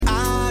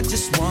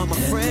want my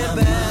friend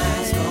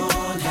back.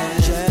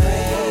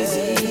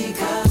 Crazy,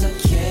 'cause I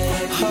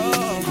can't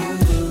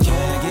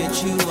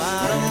get you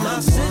out of my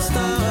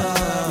system.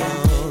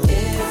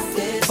 If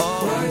it's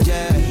worth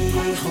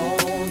me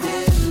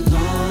holding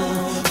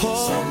on,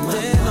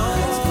 holding on.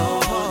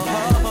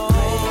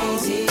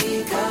 Crazy,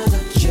 'cause I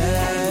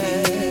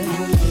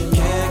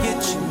can't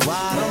get you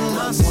out of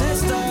my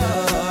system.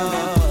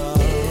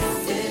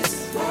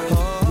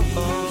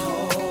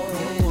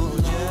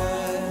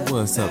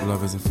 What's up,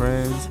 lovers and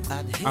friends?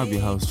 I'm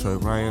your host, Troy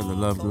Ryan, the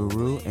Love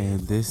Guru,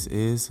 and this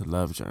is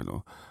Love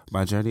Journal,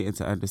 my journey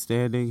into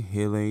understanding,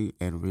 healing,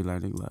 and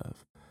relearning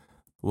love.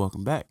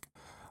 Welcome back.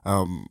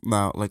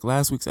 Now, like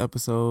last week's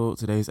episode,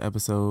 today's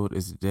episode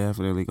is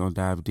definitely going to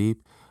dive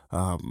deep.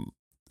 And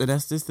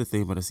that's just the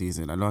theme of the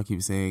season. I know I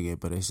keep saying it,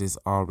 but it's just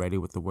already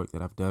with the work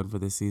that I've done for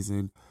this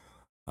season.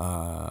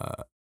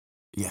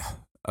 Yeah,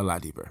 a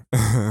lot deeper.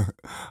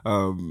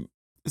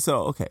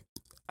 So, okay,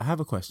 I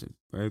have a question,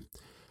 right?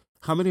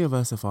 How many of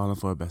us have fallen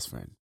for a best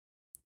friend?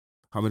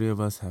 How many of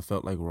us have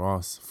felt like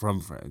Ross from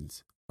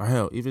Friends? Or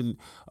hell, even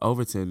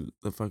Overton,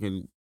 the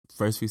fucking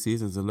first few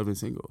seasons of Living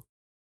Single.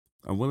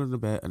 I'm willing to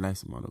bet a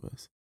nice amount of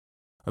us.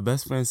 A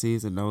best friend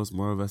sees and knows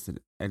more of us than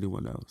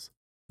anyone else.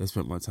 They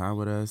spent more time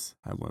with us,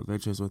 have more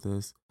adventures with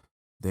us.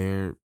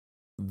 They're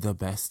the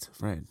best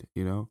friend,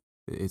 you know?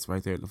 It's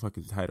right there in the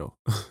fucking title.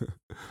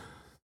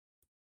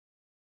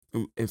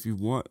 If you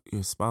want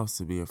your spouse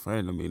to be a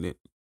friend, I mean, it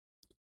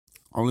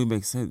only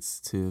makes sense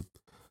to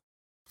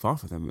fall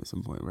for them at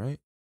some point, right?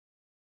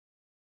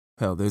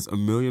 Hell, there's a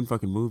million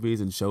fucking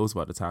movies and shows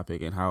about the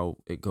topic and how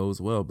it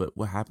goes well, but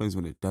what happens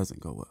when it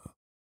doesn't go well?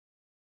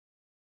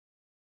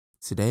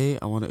 Today,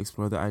 I want to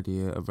explore the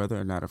idea of whether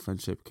or not a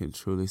friendship can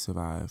truly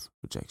survive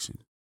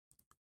rejection.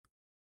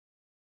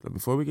 But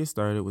before we get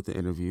started with the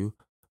interview,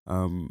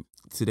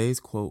 today's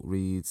quote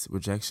reads,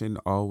 "Rejection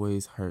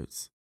always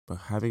hurts, but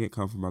having it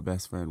come from my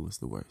best friend was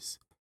the worst."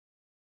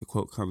 The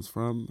quote comes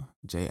from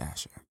Jay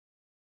Asher.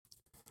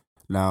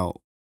 Now,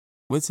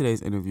 with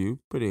today's interview,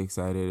 pretty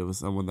excited. It was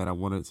someone that I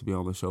wanted to be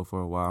on the show for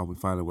a while. We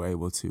finally were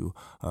able to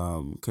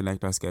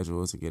connect our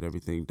schedules and get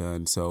everything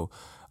done. So,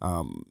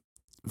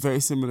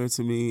 very similar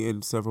to me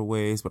in several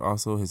ways, but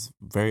also his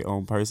very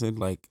own person,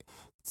 like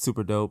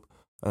super dope,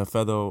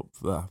 fellow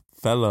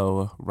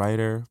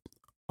writer,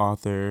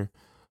 author,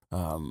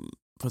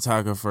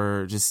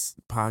 photographer,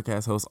 just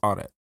podcast host, all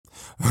that.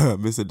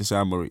 Mr.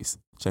 Deshaun Maurice.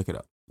 Check it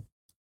out.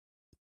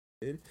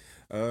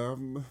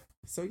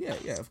 So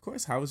yeah, of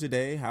course. How was your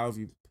day? How have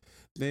you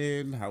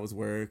been? How was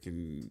work?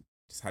 And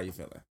just how you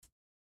feeling? I'm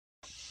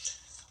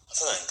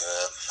feeling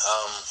good.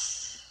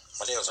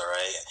 My day was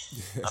alright.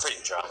 I'm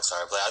pretty drunk,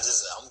 sorry, but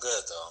I'm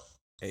good though.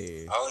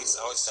 Hey. I always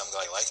tell them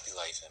like life be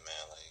life,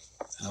 man. Like,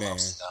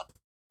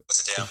 but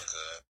today I'm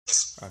good.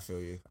 I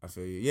feel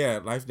you. Yeah,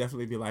 life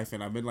definitely be life,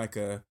 and I'm in like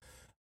a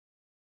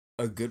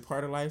good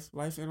part of life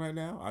in right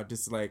now. I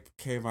just like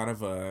came out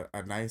of a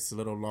nice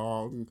little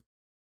long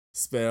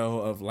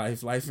spell of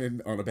life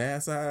in on the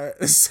bad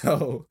side.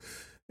 So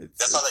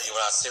that's all that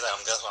when I say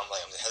that that's why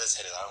I'm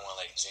hesitated. I don't want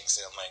to like jinx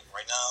it. I'm like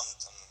right now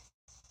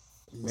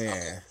man.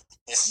 Okay.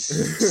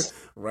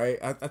 Right?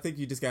 I think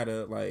you just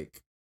gotta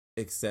like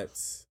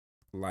accept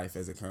life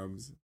as it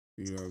comes.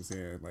 You know what I'm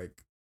saying?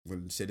 Like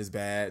when shit is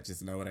bad,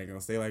 just know it ain't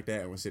gonna stay like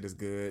that. And when shit is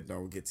good,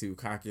 don't get too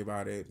cocky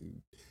about it.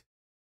 And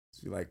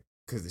just be like,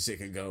 because the shit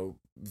can go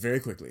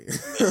very quickly.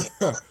 Life,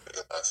 man.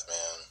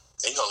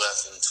 They can go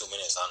left in 2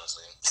 minutes,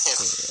 honestly.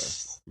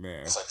 Yeah,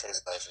 man. It's like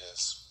crazy life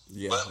is.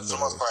 Yeah. But for the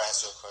most part,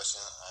 answer your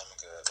question, I'm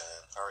good,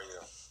 man. How are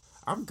you?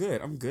 I'm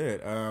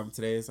good.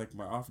 Today is like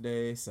my off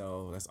day,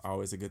 so that's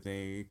always a good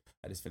thing.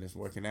 I just finished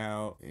working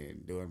out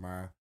and doing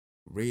my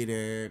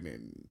reading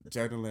and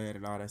journaling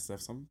and all that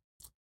stuff. So I'm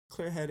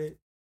clear-headed,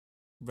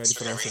 ready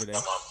for the rest of the day.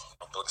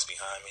 My books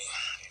behind me,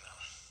 you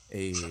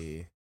know.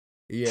 Hey.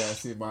 Yeah,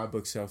 see, my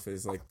bookshelf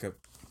is like up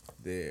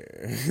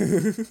there.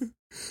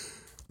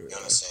 You're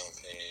on the same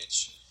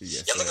page.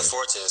 Yes, I'm looking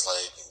forward to this.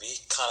 Like, we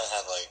kind of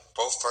have like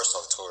both first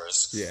off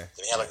tourists. Yeah.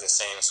 We have like the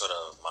same sort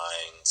of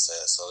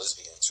mindset, so this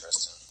will be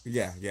interesting.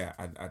 Yeah.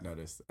 I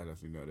noticed. I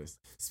definitely noticed.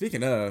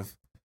 Speaking of,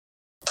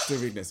 still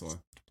reading this one.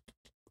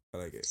 I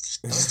like it.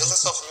 This looks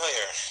so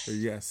familiar.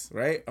 Yes,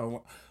 right? I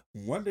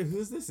wonder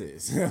whose this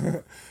is.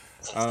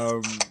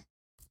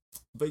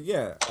 But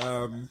yeah,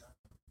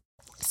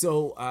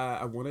 so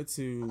I wanted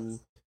to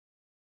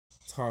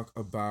talk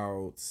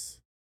about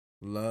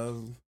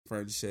love,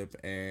 friendship,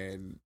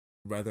 and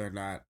whether or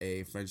not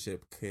a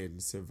friendship can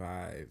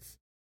survive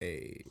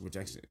a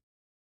rejection.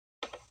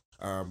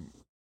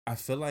 I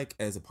feel like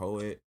as a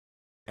poet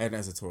and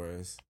as a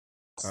Taurus,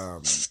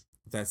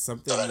 that's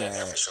something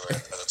that for sure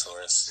as a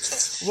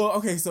Taurus. Well,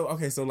 okay, so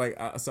like,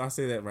 so I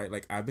say that right.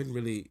 Like, I've been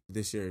really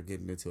this year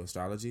getting into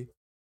astrology.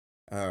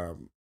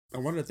 And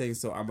one of the things,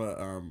 so I'm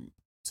a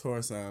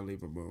Taurus Sun,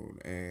 Libra Moon,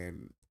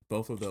 and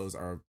both of those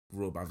are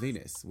ruled by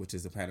Venus, which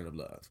is the planet of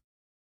love.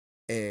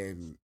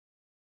 And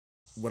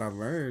what I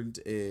learned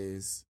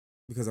is,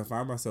 because I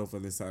find myself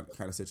in this kind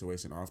of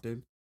situation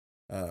often,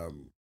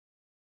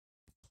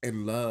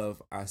 in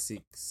love, I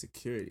seek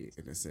security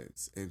in a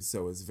sense. And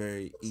so it's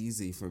very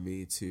easy for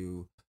me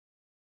to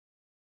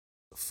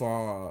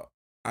fall.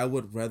 I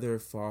would rather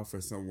fall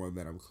for someone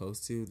that I'm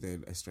close to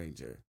than a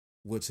stranger,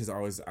 which has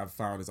always, I've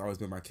found has always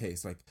been my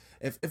case. Like,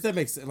 if that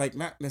makes, like,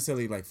 not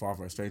necessarily like fall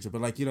for a stranger,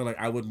 but like, like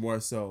I would more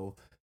so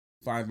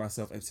find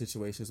myself in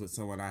situations with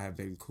someone I have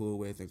been cool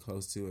with and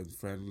close to and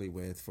friendly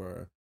with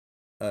for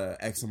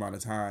X amount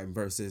of time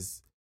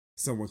versus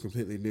someone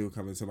completely new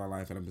coming into my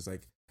life and I'm just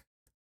like,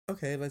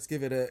 okay, let's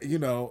give it a,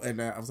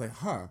 and I was like,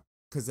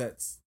 because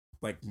that's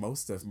like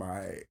most of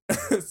my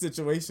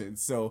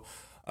situations. So,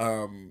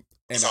 and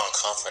found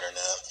comfort in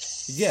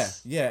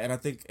that. Yeah, and I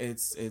think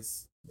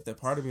it's the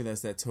part of me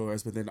that's that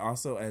tourist, but then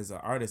also as an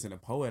artist and a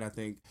poet, I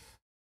think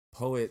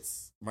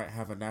poets might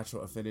have a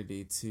natural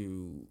affinity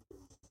to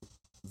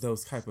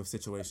those type of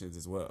situations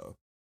as well.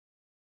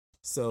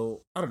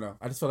 So I don't know.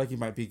 I just feel like you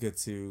might be good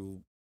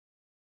to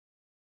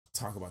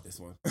talk about this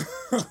one. And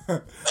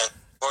before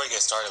we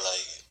get started,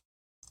 like,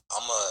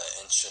 I'm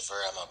an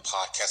introvert. I'm a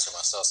podcaster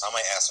myself, so I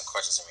might ask some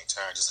questions in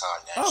return, just how I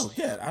naturally.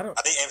 Oh yeah, I know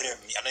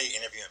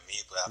you're interviewing me,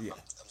 but I'm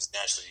just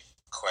naturally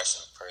a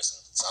question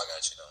person, so I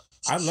got you though.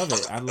 I love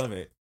it. I love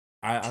it.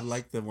 I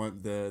like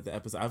the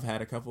episode. I've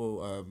had a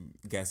couple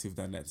guests who've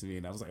done that to me,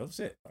 and I was like, oh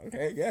shit,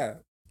 okay, yeah.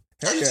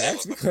 Hell yeah,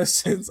 ask me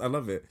questions. I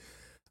love it.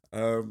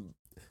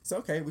 So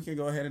okay, we can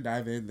go ahead and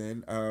dive in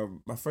then.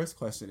 My first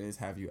question is,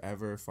 have you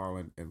ever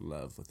fallen in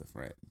love with a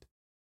friend?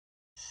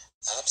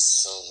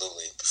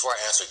 Absolutely. Before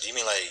I answer, do you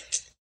mean like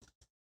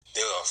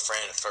they were a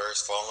friend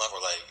first, fall in love, or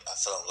like I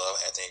fell in love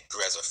and then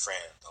grew as a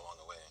friend along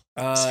the way?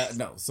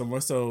 No. So more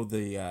so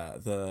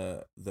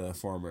the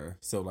former.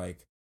 So like,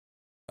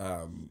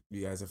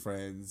 you guys are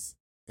friends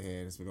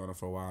and it's been going on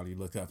for a while. And you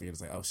look up and you're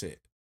just like, oh shit,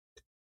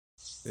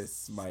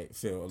 this might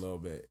feel a little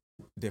bit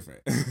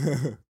different. That's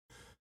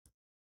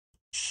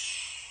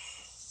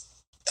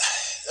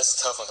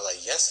a tough one.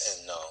 Like yes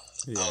and no.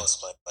 Yeah. I'll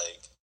explain.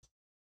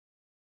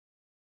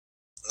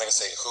 Like I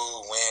say,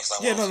 who wins?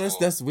 Yeah, no,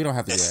 that's we don't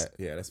have to do that.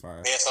 Yeah, that's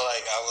fine. Yeah, so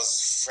like I was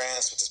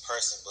friends with this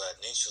person, but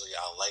initially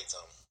I liked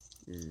him.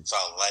 So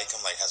I liked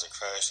him, like as a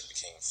crush, and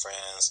became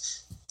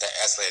friends. That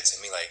escalated to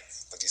me, like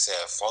you said,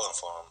 falling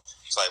for him.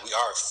 So like we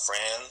are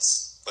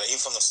friends, but even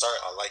from the start,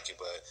 I like you,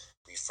 but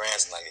we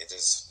friends, and like it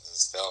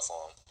just fell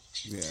for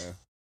him.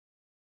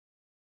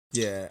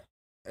 Yeah,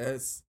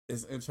 it's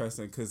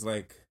interesting because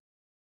like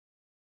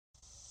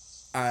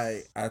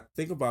I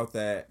think about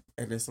that,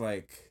 and it's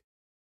like.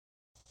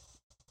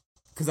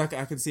 Because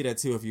I can see that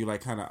too if you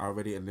like kind of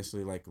already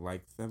initially like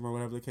them or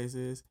whatever the case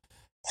is,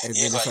 and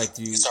then it's like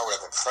you start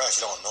with a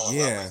crush, you don't know.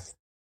 Yeah.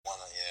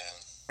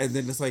 And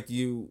then it's like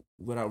you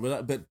without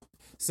realize. But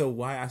so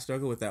why I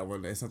struggle with that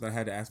one is something I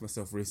had to ask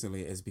myself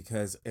recently is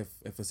because if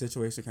a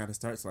situation kind of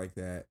starts like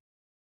that,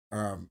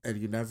 and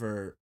you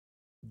never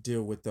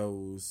deal with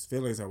those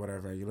feelings or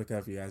whatever, and you look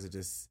up, you guys are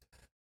just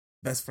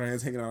best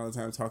friends, hanging out all the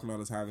time, talking all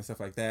the time, and stuff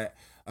like that.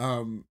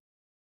 Are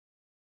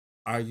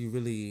you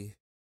really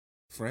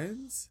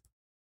friends?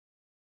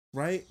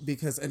 Right?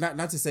 Because, and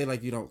not to say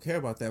like you don't care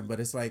about them, but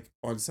it's like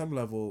on some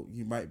level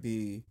you might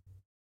be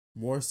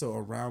more so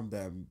around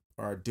them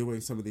or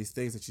doing some of these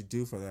things that you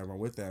do for them or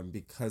with them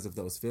because of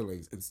those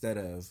feelings instead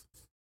of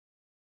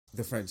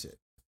the friendship.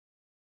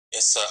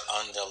 It's an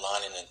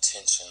underlying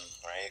intention,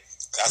 right?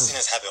 I've seen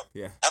this happen.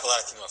 Yeah. I have a lot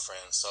of female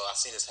friends, so I've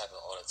seen this happen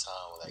all the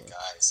time with like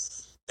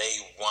guys.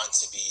 They want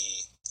to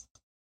be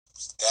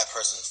that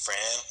person's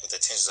friend with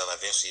the intentions of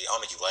eventually, I'll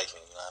make you like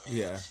me, you know what I mean?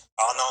 Yeah.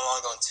 I'm no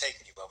longer going to take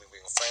you, but we're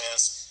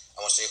friends. I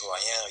want to show you who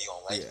I am. You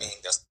don't like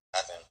me. That's what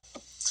happened.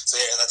 So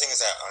yeah, I think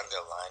it's that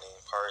underlining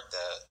part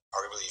that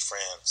are we really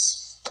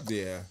friends?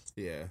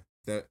 Yeah.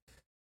 That.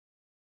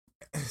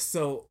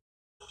 So.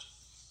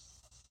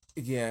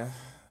 Yeah.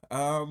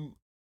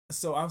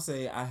 So I'll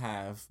say I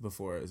have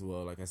before as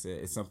well. Like I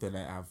said, it's something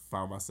that I've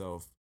found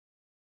myself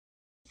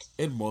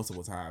in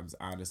multiple times,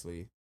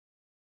 honestly,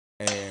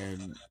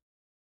 and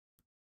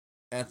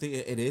I think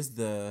it is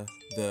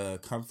the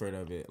comfort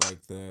of it,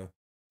 like the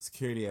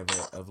security of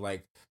it, of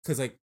like, because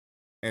like,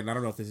 and I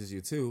don't know if this is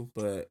you too,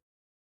 but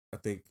I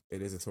think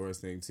it is a Taurus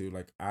thing too.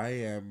 Like I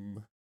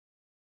am,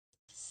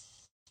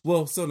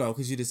 well, so no,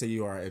 because you just say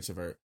you are an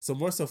introvert. So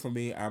more so for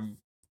me, I'm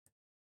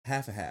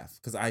half a half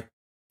because I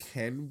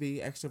can be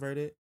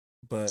extroverted,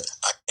 but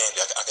I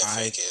can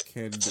fake it.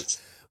 Can be,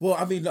 well,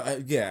 I mean,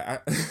 yeah,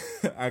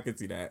 I can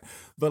see that,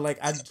 but like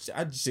I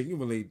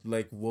genuinely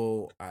like,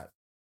 well,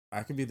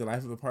 I can be the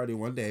life of the party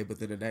one day,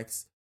 but then the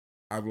next,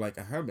 I'm like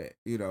a hermit,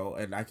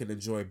 and I can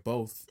enjoy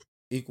both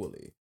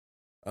equally.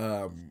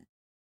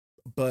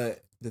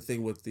 But the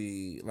thing with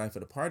the life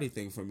of the party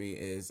thing for me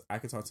is I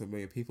can talk to a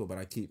million people, but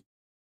I keep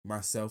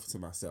myself to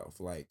myself.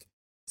 Like,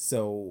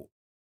 so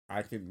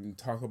I can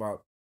talk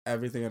about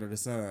everything under the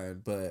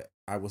sun, but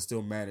I will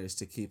still manage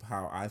to keep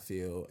how I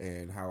feel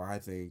and how I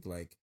think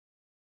like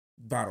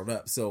bottled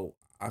up. So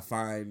I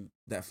find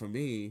that for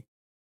me,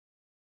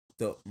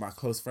 my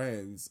close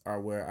friends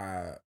are where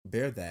I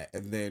bear that.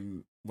 And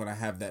then when I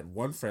have that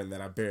one friend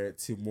that I bear it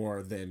to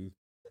more than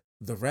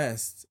the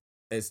rest,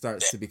 it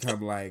starts to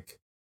become like,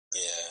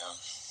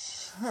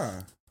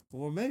 Huh.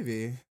 Well,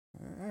 maybe.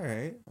 All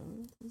right.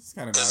 It's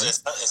kind of Because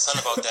nice. it's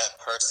something about that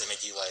person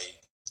make you like,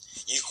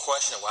 you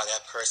question why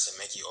that person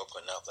make you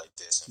open up like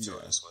this and feel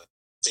Yeah. this way.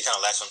 So you kind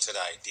of latch onto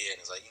the idea and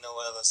it's like, you know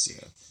what, let's see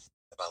Yeah.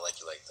 if I like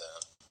you like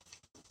that.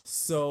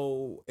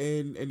 So,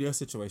 in your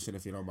situation,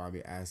 if you don't mind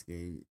me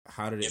asking,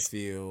 how did it If-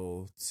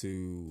 feel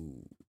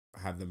to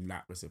have them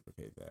not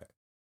reciprocate that?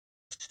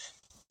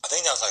 I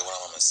think that was like one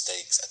of my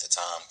mistakes at the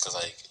time because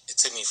like it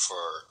took me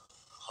for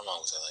how long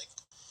was it, like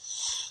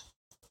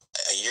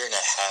a year and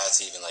a half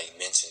to even like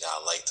mention that I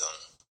liked them.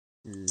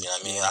 You know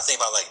what I mean? Yeah. I think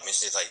about like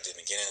mentioning it like the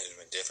beginning it would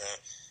have been different,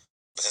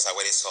 but since I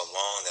waited so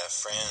long, that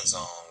friend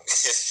zone,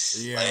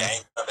 Yeah. like I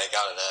ain't coming back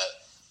out of that.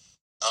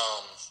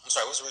 I'm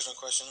sorry, what's the original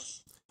question?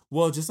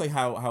 Well, just like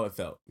how it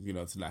felt, to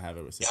not have it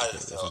How did reciprocated,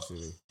 it feel?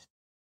 essentially.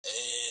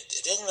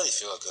 It didn't really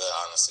feel good,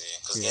 honestly,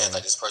 because Yeah.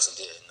 like this person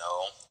didn't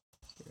know.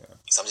 Yeah.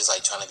 So I'm just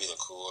like trying to be the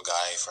cool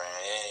guy friend.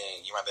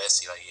 Hey, you're my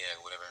bestie. Like, yeah,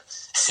 whatever.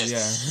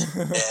 Yeah.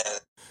 And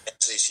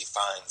actually, she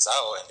finds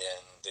out and then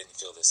didn't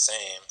feel the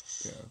same.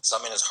 Yeah. So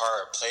I'm in this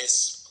hard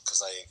place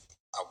because like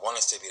I want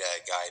to still be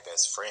that guy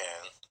best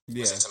friend.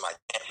 Yeah. But sometimes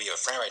I can't be a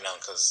friend right now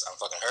because I'm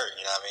fucking hurt.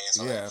 You know what I mean?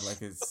 So Yeah,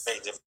 like it's very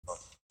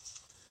difficult.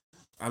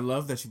 I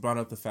love that you brought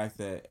up the fact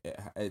that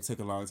it took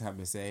a long time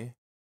to say,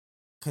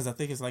 because I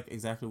think it's like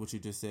exactly what you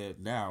just said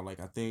now.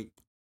 Like, I think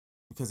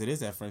because it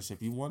is that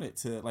friendship, you want it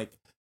to, like,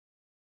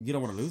 you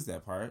don't want to lose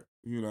that part.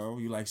 You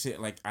like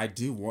shit. Like, I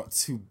do want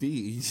to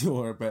be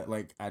your, but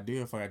like I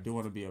do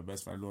want to be your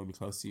best friend, I do want to be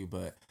close to you,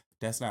 but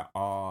that's not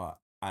all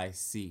I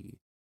see.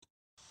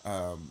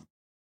 And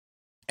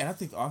I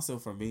think also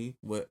for me,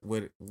 what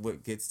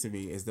gets to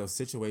me is those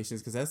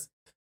situations, because that's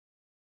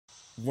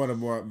one of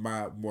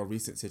my more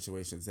recent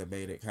situations that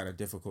made it kind of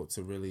difficult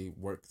to really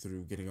work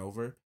through getting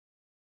over.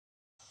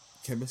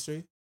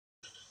 Chemistry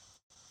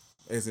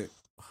isn't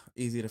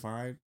easy to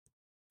find.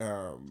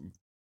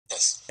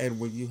 Yes. And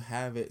when you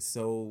have it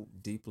so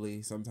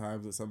deeply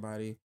sometimes with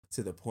somebody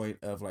to the point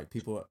of like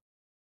people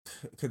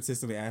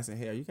consistently asking,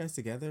 hey, are you guys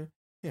together?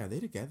 Yeah, are they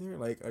together?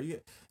 Like, are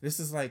you? This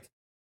is like,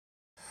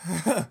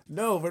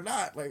 no, we're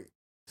not. Like,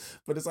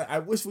 but it's like, I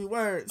wish we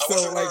were.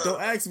 So like,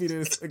 don't ask me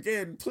this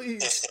again,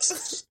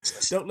 please.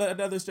 Don't let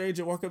another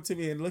stranger walk up to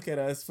me and look at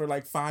us for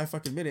like 5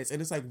 fucking minutes.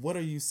 And it's like, what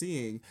are you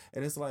seeing?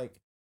 And it's like,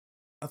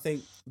 I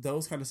think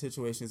those kind of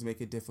situations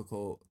make it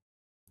difficult.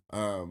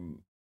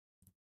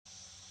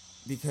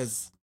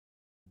 Because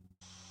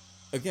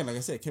again, like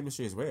I said,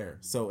 chemistry is rare.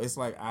 So it's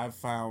like I've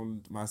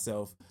found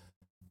myself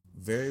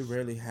very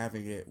rarely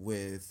having it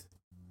with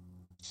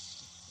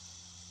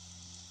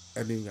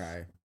a new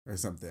guy or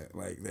something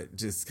like that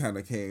just kind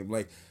of came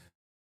like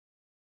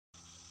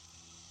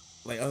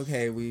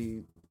okay,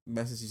 we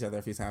message each other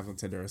a few times on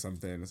Tinder or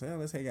something and say, oh,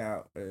 let's hang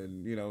out,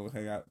 and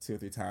hang out 2 or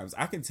 3 times.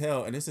 I can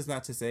tell, and this is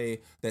not to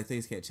say that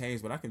things can't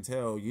change, but I can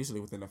tell usually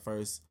within the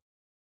first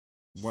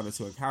 1 or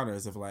 2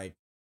 encounters of like,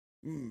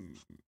 all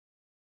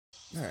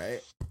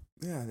right,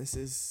 yeah, this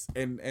is,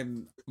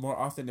 and more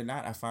often than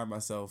not, I find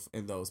myself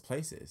in those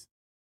places.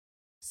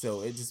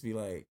 So it just be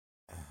like,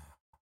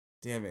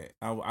 damn it,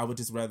 I would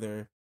just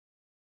rather,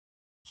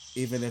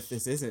 even if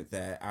this isn't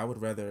that, I would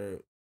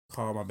rather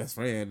call my best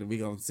friend and we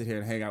gonna sit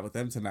here and hang out with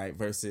them tonight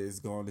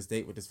versus go on this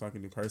date with this fucking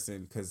new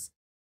person, because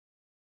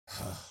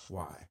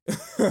why?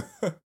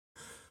 But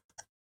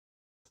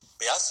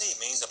y'all see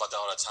memes about that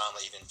all the time,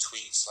 like even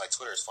tweets. Like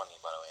Twitter is funny,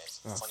 by the way.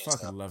 It's I funny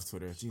fucking stuff. love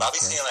Twitter. But I'll be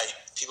seeing like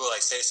people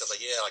like say stuff like,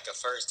 yeah, like a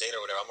first date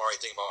or whatever. I'm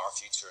already thinking about our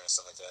future and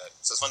stuff like that.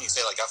 So it's funny you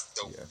say like our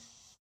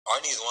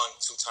needs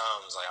 1-2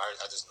 times. Like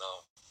I just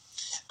know.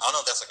 I don't know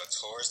if that's like a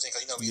tourist thing.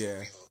 Cause we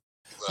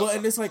well,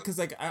 and it's like, cause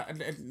like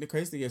the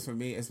crazy thing is for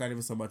me, it's not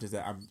even so much as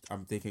that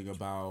I'm thinking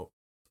about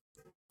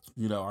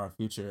our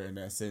future in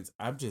that sense.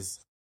 I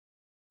just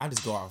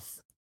go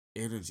off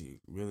energy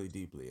really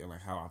deeply and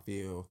like how I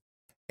feel,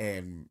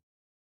 and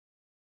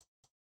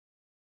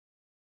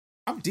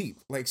I'm deep.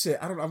 Like shit,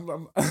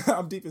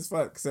 I'm deep as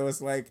fuck. So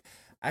it's like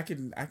I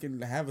can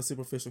have a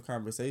superficial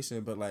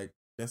conversation, but like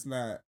that's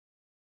not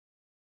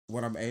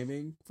what I'm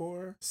aiming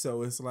for.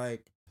 So it's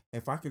like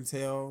if I can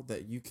tell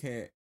that you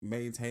can't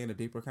maintain a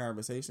deeper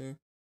conversation,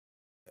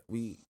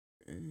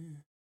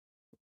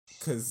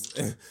 because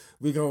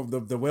we go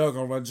the well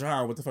gonna run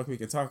dry. What the fuck we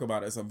can talk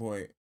about at some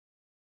point.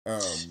 Like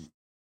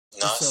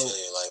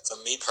for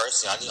me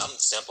personally, I'm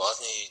simple. I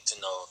need to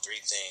know 3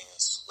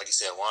 things. Like you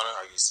said, 1,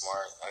 are you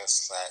smart?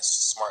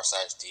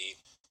 /deep?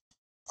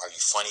 Are you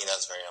funny?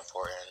 That's very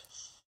important.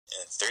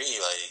 And 3,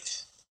 like,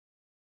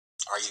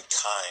 are you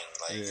kind?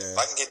 Like, if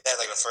I can get that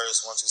like the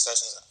first 1-2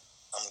 sessions,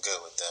 I'm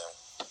good with that.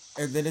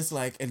 And then it's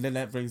like, and then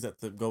that brings up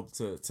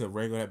to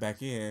wrangle that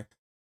back in.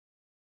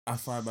 I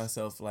find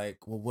myself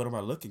like, well, what am I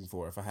looking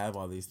for if I have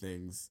all these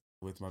things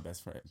with my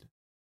best friend?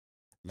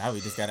 Now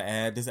we just gotta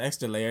add this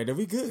extra layer, then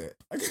we good.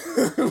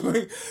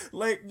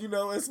 like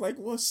it's like,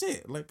 well,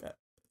 shit. Like,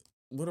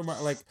 what am I,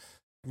 like,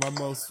 my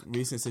most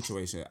recent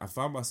situation, I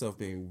found myself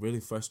being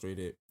really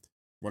frustrated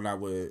when I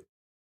would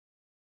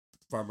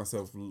find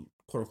myself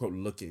quote unquote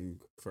looking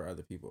for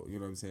other people. You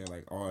know what I'm saying?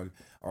 Like on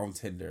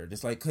Tinder,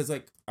 just like because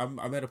like I'm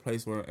at a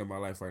place where in my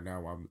life right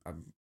now where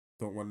I'm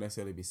don't want to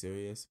necessarily be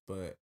serious,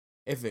 but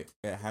if it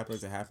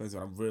happens, it happens.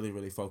 And I'm really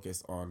really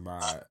focused on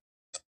my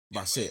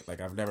shit.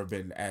 Like I've never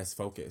been as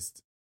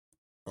focused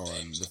on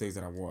the things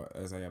that I want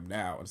as I am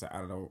now. And so I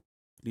don't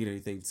need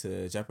anything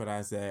to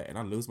jeopardize that, and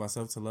I lose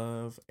myself to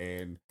love,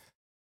 and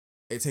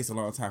it takes a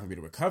long time for me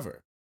to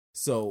recover.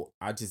 So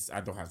I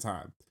don't have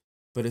time.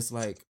 But it's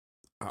like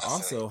I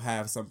also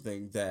have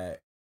something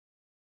that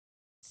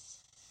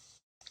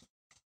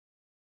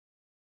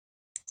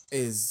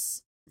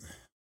is,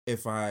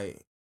 if I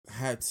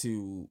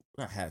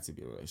not had to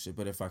be in a relationship,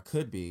 but if I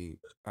could be,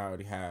 I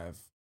already have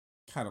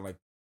kind of like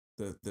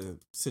the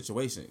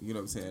situation, you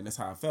know what I'm saying? That's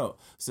how I felt.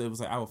 So it was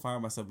like I would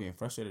find myself being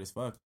frustrated as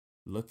fuck,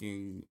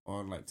 looking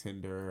on like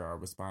Tinder or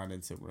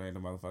responding to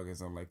random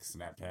motherfuckers on like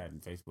Snapchat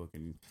and Facebook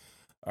and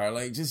or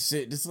like just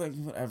shit, just like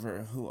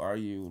whatever. Who are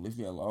you? Leave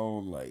me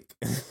alone. Like,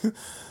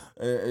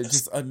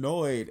 just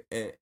annoyed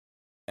at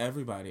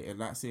everybody and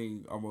not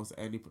seeing almost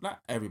not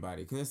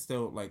everybody, because it's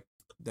still like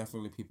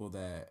definitely people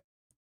that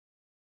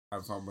I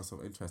found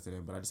myself interested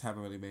in, but I just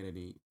haven't really made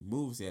any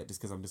moves yet,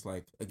 just because I'm just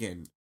like,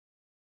 again,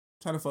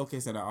 trying to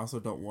focus, and I also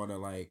don't want to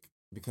like,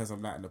 because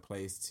I'm not in a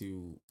place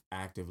to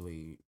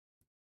actively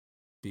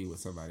be with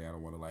somebody, I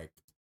don't want to like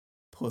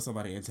pull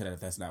somebody into that if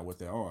that's not what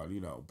they're on,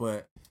 you know.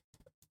 But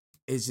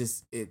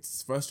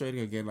it's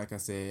frustrating, again, like I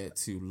said,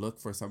 to look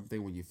for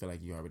something when you feel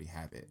like you already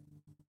have it.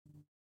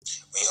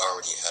 We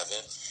already have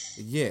it.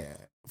 Yeah,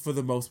 for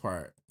the most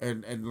part,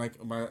 and like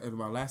in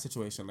my last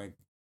situation, like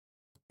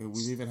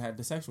we've even had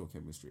the sexual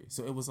chemistry,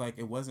 so it was like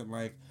it wasn't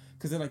like,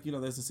 because then like, you know,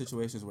 there's the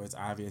situations where it's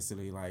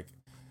obviously like,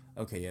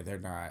 okay, yeah, they're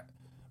not,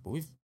 but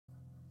we've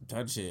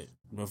done shit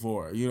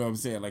before, you know what I'm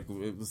saying? Like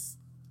it was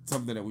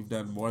something that we've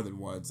done more than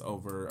once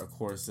over a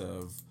course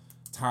of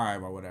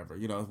time or whatever,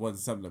 you know. It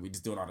wasn't something that we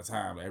just do it all the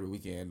time, like every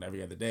weekend,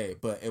 every other day,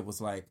 but it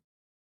was like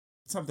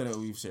something that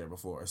we've shared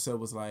before. So it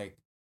was like,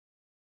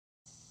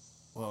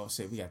 well,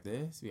 shit, we got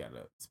this, we got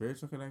a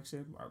spiritual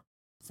connection, our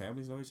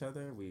families know each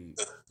other, we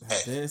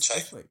have this.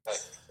 It's like,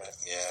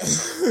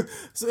 yeah.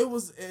 So it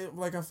was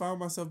like I found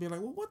myself being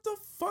like, well, what the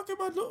fuck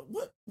am I doing?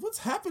 What's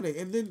happening?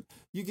 And then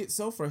you get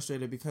so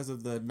frustrated because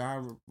of the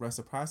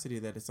non-reciprocity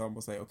that it's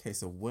almost like, okay,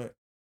 so what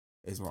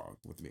is wrong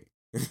with me?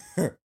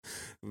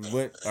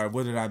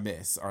 What did I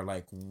miss? Or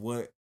like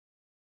what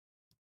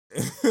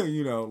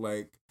you know,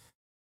 like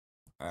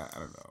I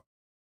don't know.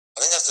 I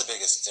think that's the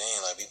biggest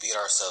thing. Like we beat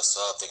ourselves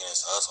up thinking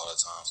it's us all the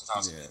time.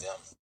 Sometimes it be them.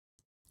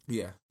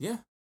 Yeah.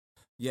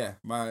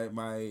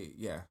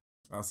 Yeah.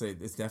 I'll say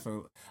it's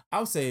definitely.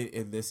 I'll say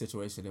in this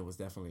situation it was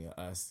definitely a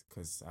us,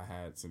 because I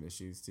had some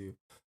issues too.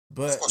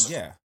 But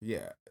yeah.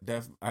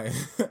 I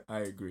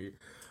agree.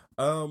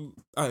 All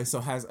right. So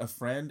has a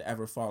friend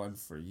ever fallen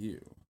for you,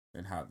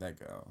 and how'd that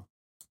go?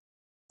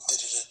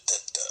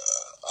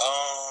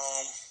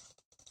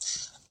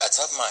 At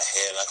top of my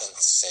head, I can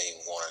say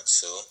one or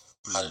two.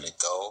 How did it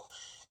go?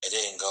 It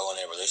didn't go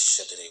in a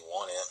relationship that they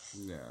wanted.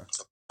 Yeah.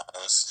 To be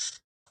honest.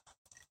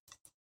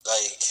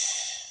 Like,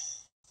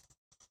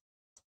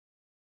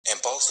 in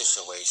both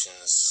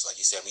situations, like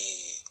you said, we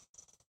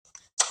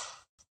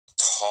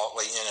talked,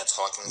 like, in a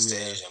talking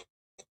stage, and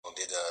we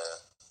did the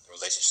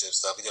relationship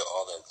stuff. We did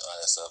all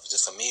that stuff.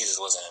 Just for me, it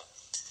just wasn't.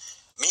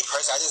 Me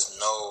personally, I just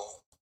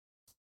know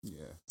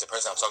the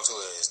person I'm talking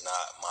to is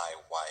not my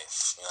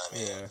wife. You know what I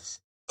mean? Yeah.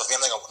 So I'm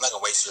not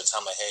gonna waste your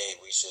time. Like, hey,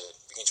 we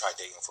can try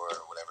dating for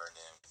it or whatever, and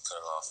then cut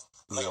it off.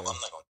 I'm not gonna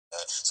do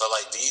that. So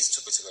like these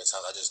two particular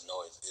times, I just know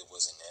it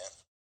wasn't that.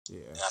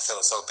 Yeah. And I feel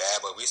so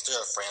bad, but we still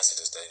are friends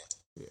to this day.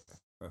 Yeah,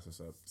 that's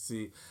what's up.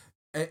 See,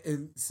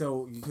 and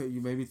so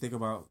you made me think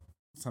about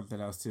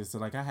something else too. So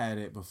like I had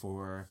it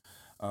before,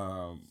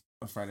 a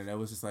friend, and it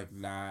was just like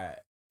not.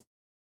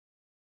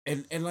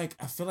 And like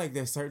I feel like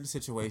there's certain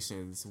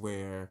situations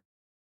where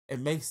it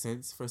makes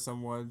sense for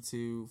someone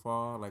to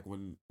fall, like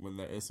when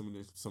there is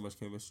so much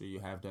chemistry, you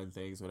have done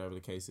things, whatever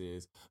the case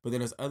is. But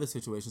then there's other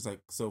situations, like,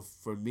 so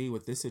for me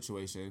with this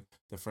situation,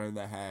 the friend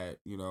that had,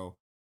 you know,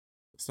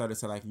 started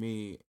to like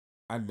me,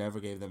 I never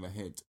gave them a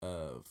hint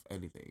of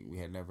anything. We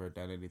had never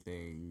done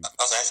anything. I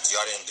was asking,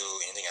 y'all didn't do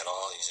anything at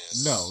all? You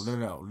just...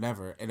 No,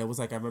 never. And it was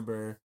like, I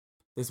remember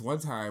this one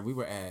time we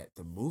were at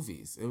the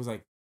movies. It was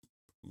like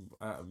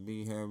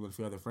me, him, and a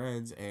few other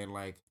friends, and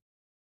like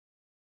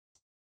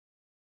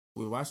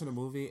we were watching a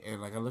movie,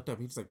 and like I looked up,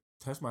 he just like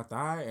touched my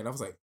thigh, and I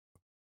was like,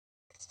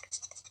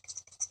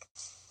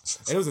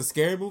 and it was a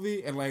scary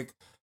movie, and like,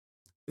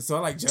 so I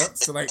like jumped,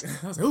 so like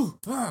I was like, ooh,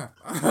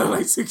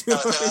 like to get,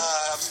 like,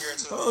 I'm scared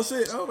too. Oh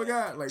shit, oh my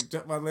god, like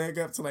jumped my leg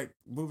up to like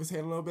move his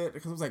hand a little bit,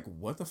 because I was like,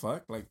 what the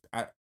fuck, like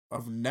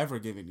I've never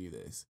given you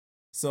this,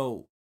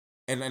 so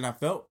and I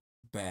felt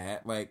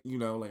bad, like, you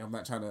know, like I'm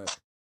not trying to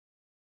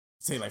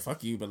say like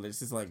fuck you, but it's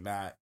just like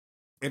not,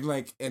 and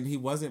like, and he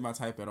wasn't my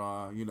type at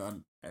all, you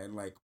know, and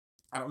like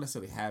I don't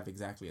necessarily have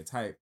exactly a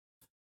type,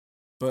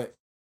 but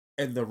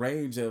in the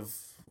range of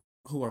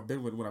who I've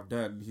been with when I've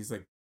done, he's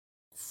like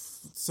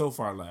so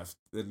far left,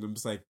 and I'm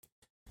just like,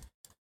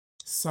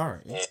 sorry.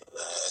 Yeah,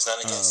 It's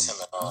not against him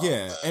at all.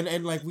 Yeah, but...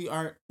 and like we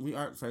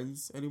aren't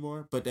friends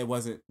anymore, but that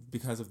wasn't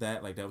because of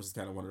that. Like that was just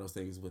kind of one of those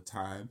things with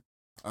time.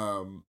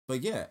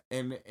 But yeah,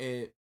 and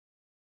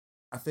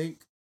I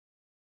think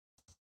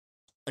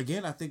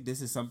again, I think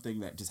this is something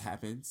that just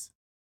happens.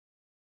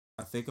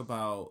 I think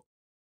about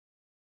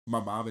my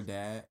mom and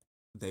dad;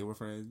 they were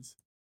friends,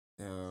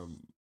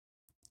 and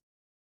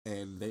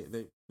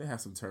they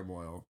have some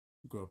turmoil.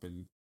 Grew up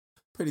in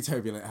pretty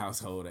turbulent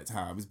household at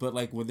times, but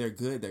like when they're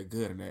good,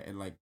 and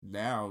like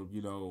now,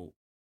 you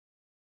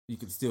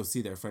can still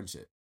see their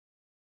friendship.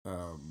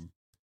 You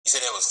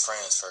said it was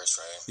friends first,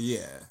 right?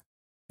 Yeah,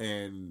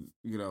 and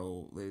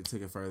they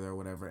took it further or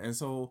whatever, and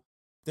so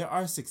there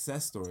are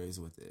success stories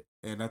with it.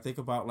 And I think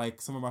about like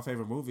some of my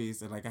favorite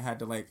movies, and like I had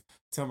to like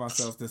tell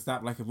myself to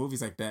stop liking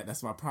movies like that.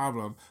 That's my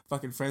problem.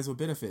 Fucking Friends with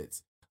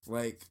Benefits,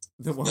 like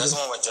the one. That's the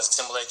one with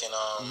Justin Timberlake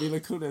and Mila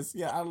Kunis.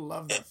 Yeah, I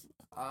love that.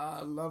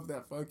 I love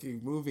that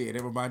fucking movie, and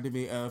it reminded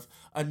me of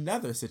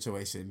another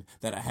situation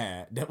that I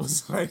had that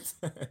was like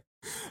that.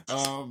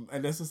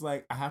 And this was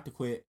like I have to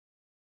quit.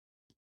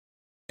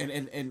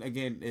 And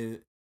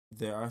again,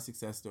 there are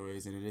success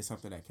stories, and it is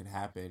something that can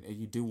happen, and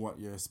you do want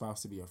your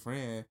spouse to be a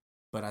friend.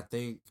 But I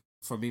think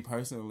for me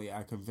personally,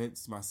 I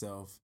convinced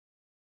myself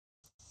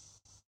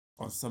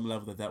on some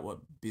level that would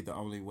be the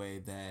only way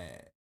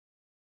that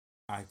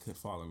I could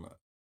fall in love.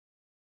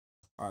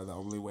 Are the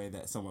only way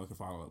that someone could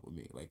fall in love with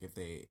me. Like if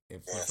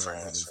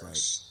friends like,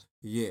 first.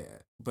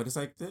 yeah, but it's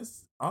like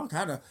this all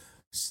kind of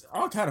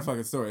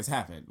fucking stories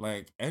happen.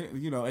 Like, and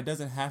it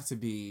doesn't have to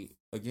be.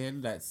 Again,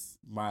 that's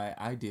my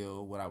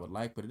ideal, what I would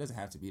like, but it doesn't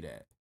have to be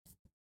that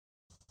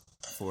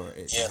for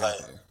it. Yeah, to like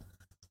happen.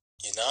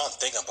 I'm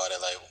thinking about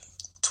it. Like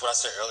to what I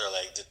said earlier,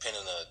 like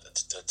depending on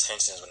the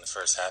tensions when it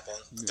first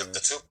happened, Yeah. the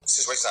two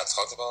situations I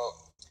talked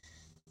about.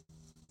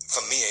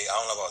 For me, I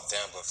don't know about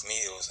them, but for me,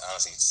 it was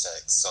honestly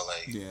sex. So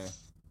like, Yeah.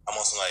 I'm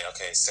also like,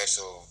 okay,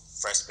 sexual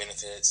friends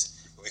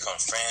benefits. We become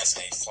friends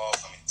and they fall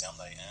for me. I'm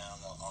like, I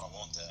don't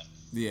want that.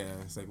 Yeah,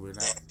 it's like we're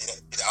not.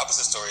 The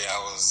opposite story,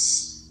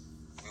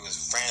 we was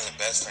friends and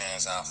best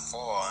friends. And I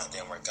fall and it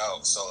didn't work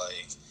out. So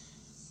like,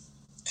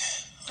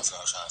 I don't know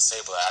what I'm trying to say,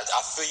 but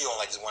I feel you don't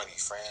like just want to be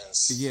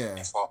friends. Yeah.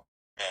 And fall,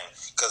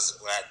 because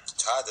when I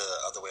tried the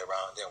other way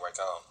around, it didn't work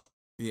out.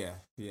 Yeah,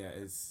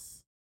 it's.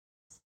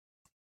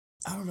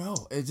 I don't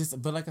know. It just,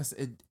 but like I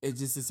said, it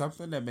just is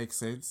something that makes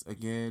sense.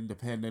 Again,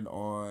 depending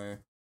on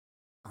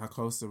how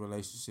close the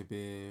relationship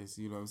is,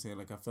 you know what I'm saying.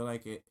 Like I feel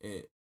like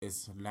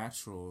it's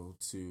natural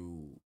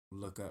to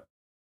look up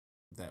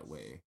that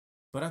way,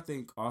 but I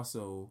think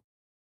also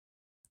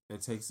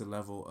it takes a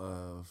level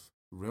of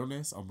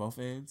realness on both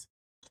ends.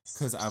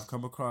 Because I've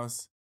come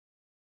across,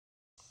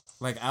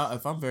 like,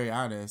 if I'm very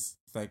honest,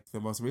 like the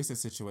most recent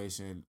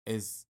situation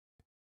was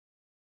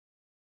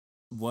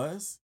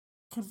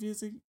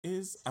confusing.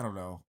 I don't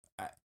know,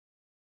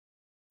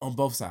 on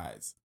both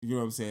sides. You know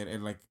what I'm saying?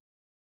 And like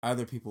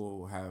other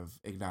people have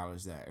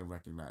acknowledged that and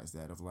recognized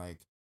that of like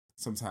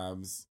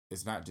sometimes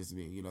it's not just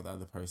me. The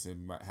other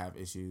person might have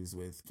issues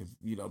with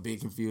being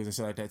confused and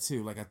shit like that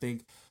too. Like I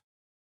think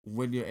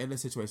when you're in a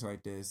situation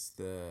like this,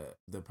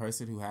 the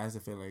person who has the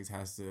feelings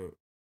has to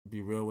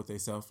be real with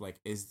themselves. Like,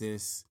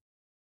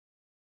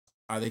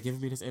 are they giving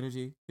me this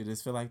energy? Did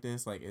this feel like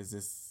this? Like, is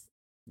this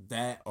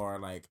that, or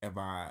like, am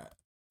I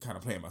kind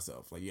of playing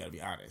myself? Like, you gotta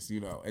be honest,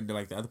 and then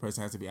like the other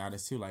person has to be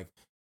honest too. Like,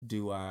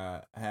 do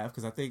I have?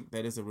 Because I think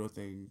that is a real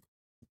thing.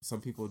 Some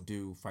people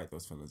do fight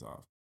those feelings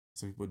off.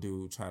 Some people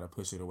do try to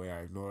push it away or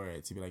ignore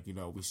it to be like,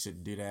 we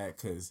shouldn't do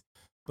that.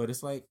 But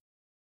it's like,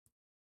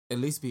 at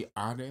least be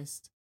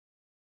honest.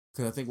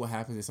 Because I think what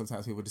happens is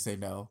sometimes people just say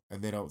no,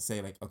 and they don't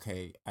say like,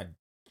 okay,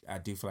 I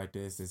do feel like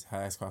this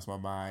has crossed my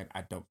mind.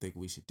 I don't think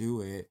we should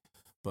do it,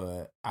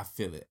 but I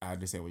feel it. I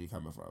understand where you're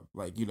coming from.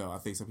 Like, I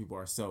think some people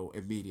are so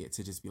immediate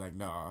to just be like,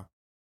 nah.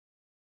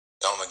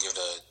 Don't want to give it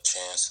a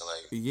chance to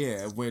like.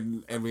 Yeah,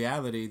 when in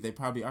reality, they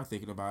probably are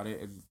thinking about it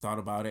and thought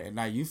about it, and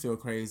now you feel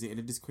crazy, and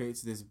it just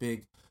creates this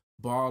big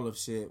ball of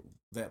shit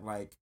that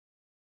like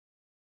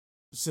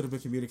should have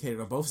been communicated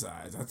on both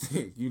sides, I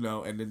think,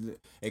 and then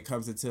it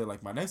comes into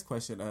like my next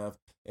question of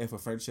if a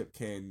friendship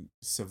can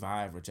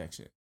survive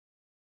rejection.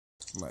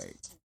 Like,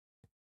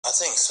 I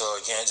think so.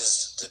 Again, it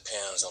just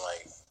depends on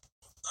like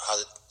how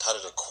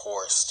did the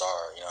core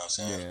start. You know what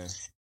I'm saying? Yeah.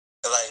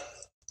 Like,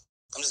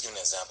 I'm just giving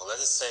an example.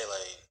 Let's just say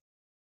like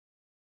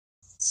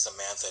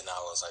Samantha and I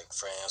was like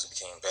friends. We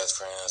became best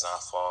friends. And I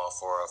fall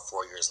for her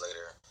 4 years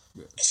later,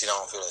 and she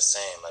don't feel the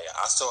same. Like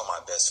I still want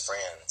my best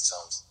friend.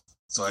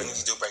 So even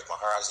if you do break my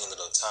heart, I just need a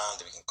little time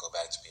that we can go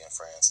back to being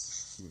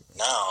friends. Yeah.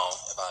 Now,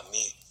 if I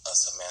meet a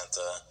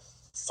Samantha,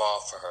 fall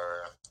for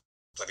her,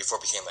 like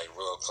before we became like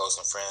real close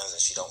and friends,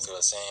 and she don't feel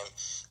the same,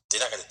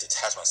 then I got to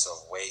detach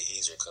myself way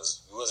easier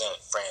because we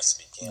wasn't friends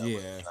to begin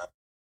with.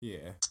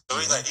 Yeah.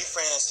 So like you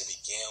friends to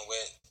begin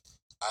with,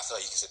 I feel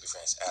like you can still be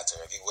friends after.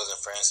 If you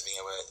wasn't friends to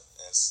begin with,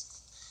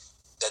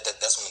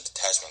 that's when the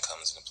detachment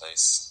comes into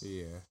place.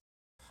 Yeah.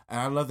 And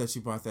I love that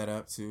you brought that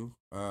up too,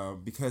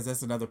 because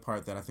that's another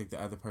part that I think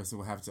the other person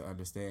will have to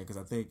understand. Because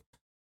I think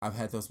I've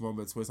had those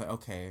moments where it's like,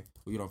 okay,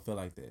 well, you don't feel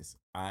like this.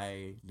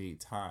 I need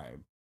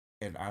time.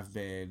 And I've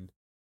been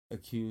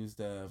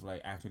accused of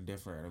like acting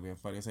different or being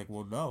funny. It's like,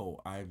 well,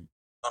 no, No.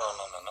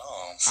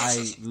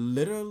 I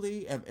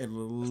literally am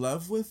in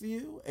love with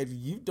you and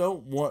you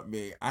don't want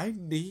me. I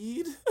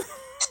need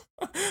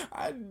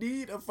I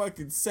need a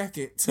fucking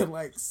second to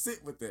like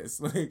sit with this.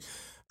 Like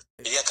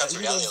Yeah, because you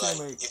know reality, what I'm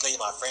saying? like, even though you're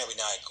my friend, we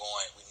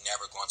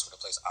never going to the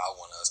place I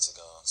want us to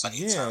go. So I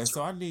need Yeah, time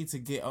so I need to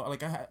get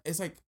like it's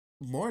like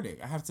mourning.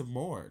 I have to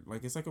mourn.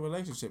 Like it's like a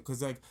relationship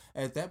because like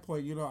at that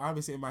point, you know,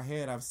 obviously in my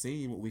head I've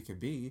seen what we could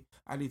be.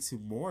 I need to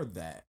mourn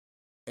that,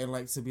 and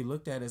like to be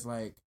looked at as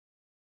like,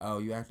 oh,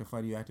 you acting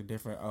funny, you acting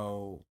different.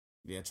 Oh,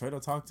 yeah, Trey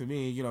don't talk to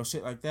me, you know,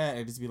 shit like that,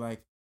 and just be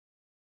like,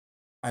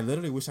 I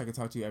literally wish I could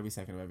talk to you every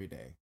second of every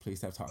day. Please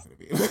stop talking to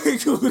me.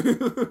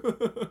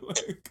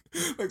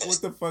 like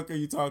what the fuck are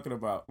you talking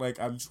about? Like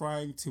I'm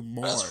trying to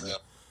That's mourn.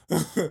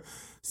 real.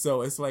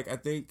 So it's like I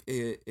think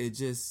it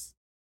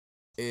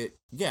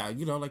yeah,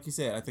 you know, like you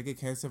said, I think it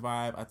can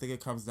survive. I think it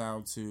comes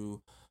down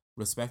to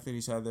respecting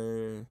each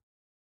other,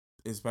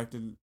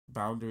 respecting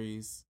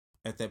boundaries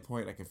at that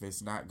point. Like if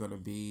it's not gonna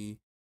be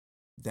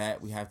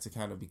that, we have to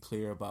kind of be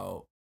clear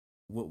about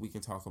what we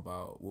can talk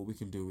about, what we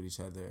can do with each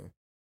other.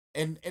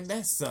 And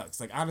that sucks.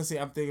 Like honestly,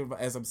 I'm thinking about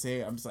as I'm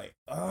saying, I'm just like,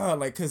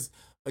 like because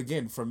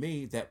again, for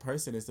me, that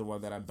person is the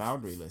one that I'm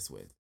boundaryless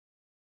with.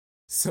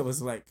 So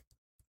it's like,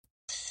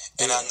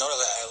 And I know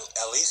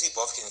that at least we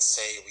both can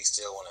say we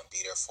still want to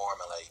be there for him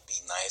and like be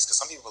nice. Because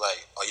some people are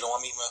like, oh, you don't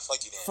want me, man?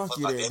 Fuck you, then. fuck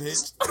you, my then,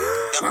 business.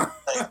 bitch.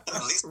 Like,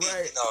 at least we,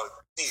 Right. you know,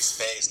 need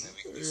space and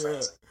we can be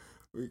friends.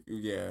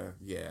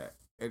 Yeah.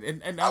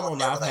 And I I would won't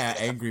lie, never I've like had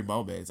that. angry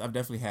moments. I've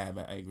definitely had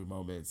my angry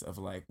moments of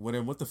like, well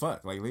then what the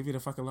fuck? Like leave me the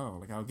fuck alone.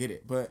 Like I don't get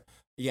it. But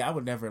yeah, I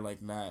would never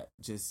like not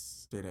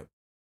just straight up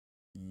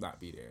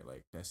not be there.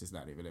 Like that's just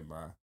not even in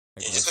my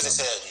like Yeah, just because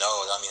they said no,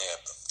 I mean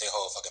they a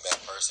whole fucking bad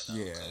person.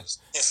 Yeah.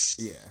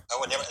 Yeah. I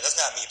would never. That's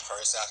not me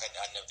personally.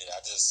 I never did.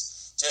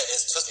 It's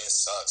trust me, it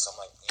sucks.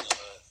 I'm like, you know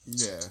what?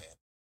 Yeah,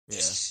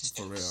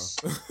 for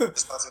real.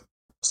 It's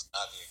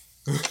not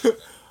me.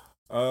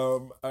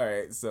 All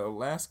right, so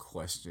last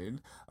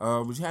question.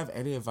 Would you have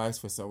any advice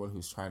for someone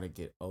who's trying to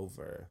get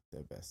over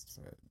their best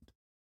friend?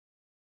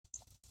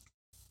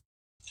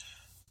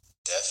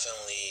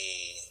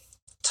 Definitely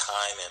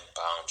time and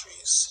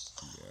boundaries.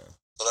 Yeah.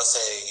 So let's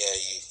say,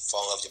 you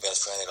fall in love with your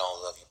best friend, they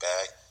don't love you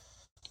back.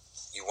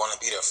 You want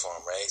to be there for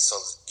them, right? So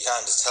you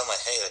kind of just tell them,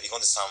 like, hey, if you're going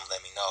to do something,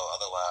 let me know.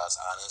 Otherwise,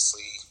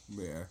 honestly,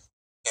 Yeah.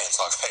 can't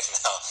talk right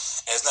now.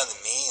 And it's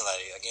nothing mean.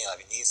 Like, again,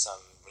 if you need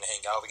something, we can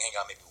hang out. We can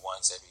hang out maybe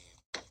once every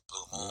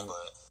blue moon.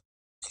 But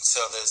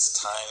until this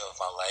time of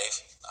my life,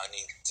 I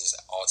need this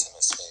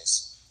ultimate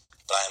space.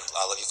 But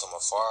I love you from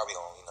afar. We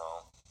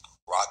gonna,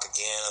 rock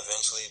again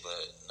eventually.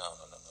 But no,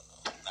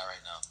 not right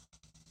now.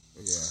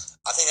 Yeah.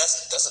 I think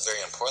that's a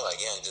very important.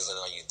 Like, again, just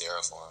letting you there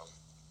for them.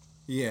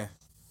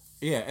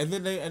 Yeah, and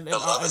then and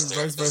love is vice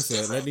there. It's versa,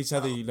 letting different. each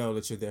other know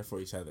that you're there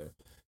for each other.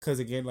 Because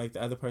again, like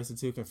the other person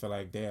too can feel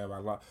like, damn, I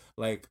don't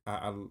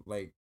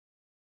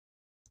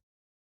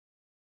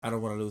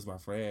want to lose my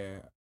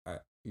friend. I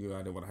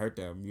didn't want to hurt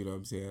them. You know what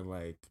I'm saying?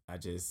 Like I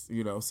just,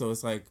 so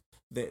it's like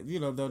that.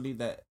 They'll need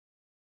that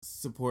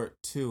support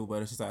too.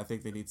 But it's just I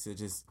think they need to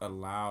just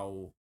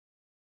allow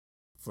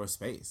for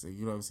space.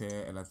 You know what I'm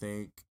saying? And I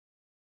think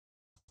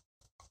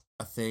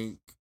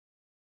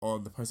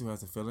on the person who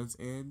has the feelings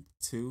in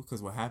too,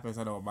 because what happens,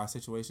 I know in my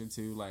situation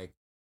too, like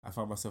I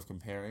find myself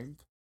comparing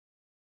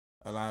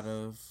a lot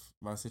of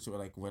my situation,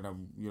 like when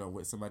I'm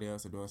with somebody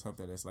else or doing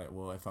something, it's like,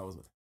 well, if I was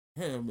with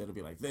him, it'll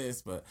be like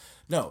this. But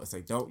no, it's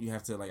like, you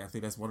have to, like, I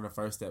think that's one of the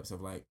first steps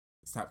of like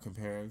stop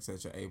comparing so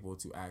that you're able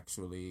to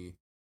actually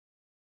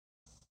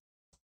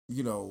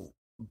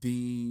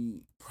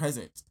be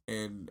present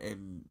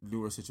in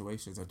newer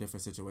situations or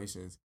different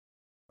situations,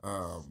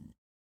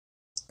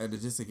 and to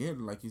just,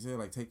 again, like you said,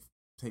 like take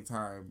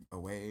time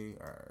away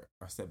or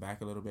step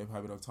back a little bit,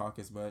 probably don't talk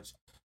as much.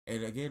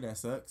 And again, that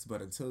sucks,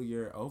 but until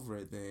you're over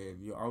it, then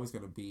you're always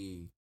going to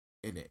be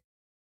in it.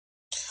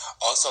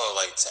 Also,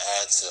 like, to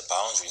add to the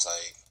boundaries,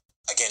 like,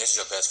 again, this is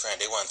your best friend.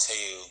 They want to tell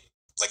you,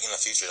 like, in the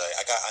future,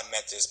 like, I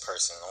met this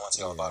person. I want to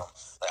tell you all about him.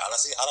 Like,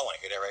 honestly, I don't want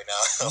to hear that right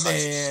now.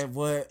 Man,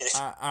 what?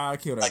 I'll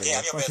kill that. Again,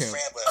 I'm your best him.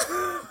 friend, but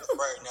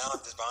right now,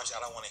 this boundary,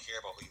 I don't want to hear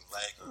about who you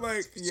like.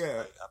 Like,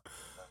 yeah.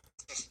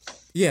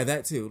 Yeah,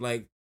 that too.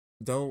 Like,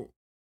 don't.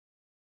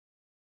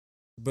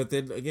 But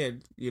then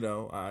again,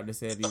 I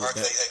understand you. They want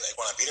to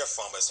be there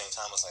for him, but at the same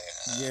time, it's like,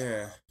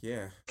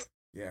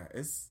 yeah.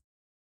 It's,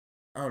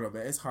 I don't know,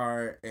 man. It's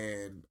hard,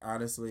 and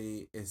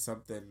honestly, it's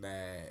something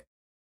that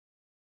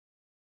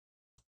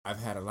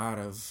I've had a lot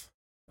of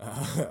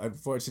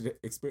unfortunate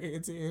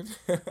experience in.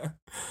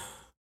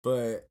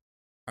 But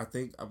I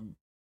think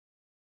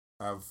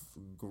I've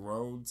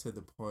grown to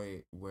the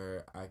point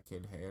where I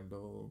can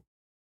handle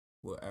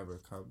whatever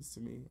comes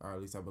to me, or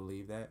at least I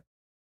believe that.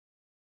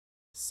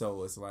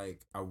 So it's like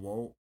I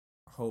won't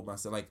hold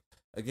myself, like,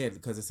 again,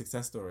 because it's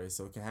success stories,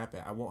 so it can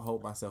happen. I won't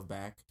hold myself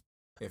back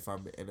if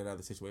I'm in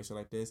another situation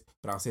like this,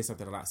 but I'll say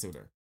something a lot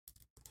sooner.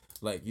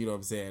 Like, you know what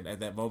I'm saying? At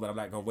that moment, I'm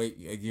not gonna wait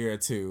a year or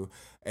two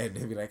and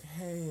then be like,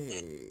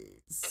 hey,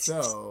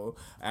 so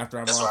after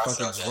I'm all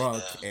fucking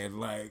drunk and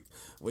like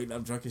waiting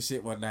up drunk and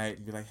shit one night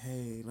and be like,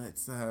 hey,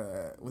 let's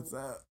what's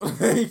up?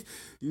 Like,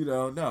 you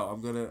know, no,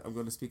 I'm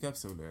gonna speak up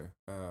sooner.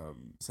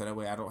 So that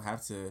way I don't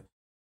have to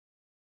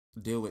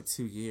deal with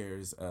 2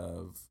 years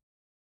of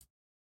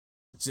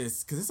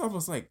just because it's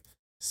almost like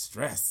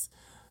stress,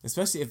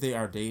 especially if they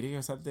are dating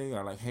or something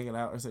or like hanging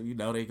out or something. You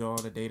know, they go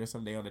on a date or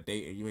something, on a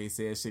date, and you ain't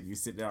saying shit. You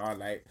sit there all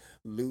night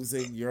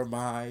losing your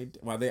mind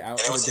while they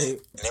out on a date.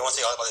 And they want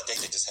to say all about the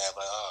date they just have.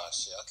 Like, oh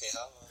shit, okay,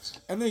 how much?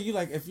 And then you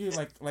like, if you're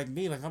like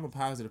me, like I'm a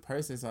positive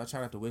person, so I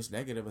try not to wish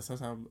negative. But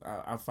sometimes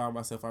I found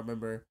myself. I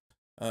remember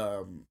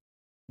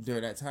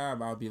during that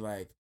time, I'll be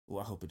like,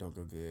 well, I hope it don't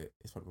go good.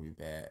 It's probably gonna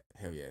be bad.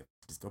 Hell yeah,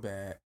 just go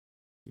bad.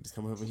 You just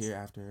come over here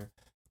after.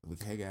 We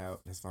can hang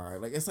out. That's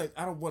fine. Like, it's like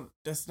I don't want.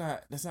 That's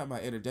not my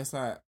energy. That's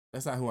not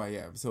who I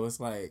am. So it's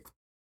like,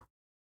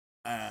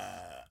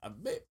 I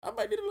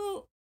might need a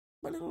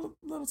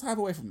little time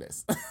away from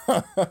this.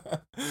 But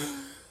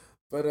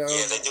yeah,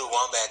 they do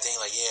one bad thing.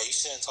 Like, yeah, you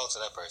shouldn't talk to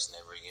that person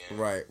ever again.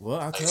 Right.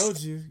 Well, I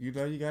told you. You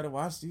know, you got to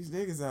watch these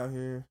niggas out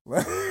here.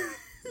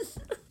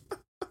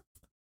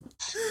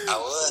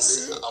 I'm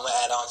gonna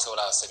add on to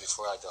what I said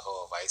before, like the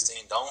whole advice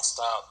thing. Don't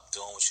stop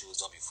doing what you was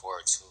doing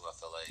before too. I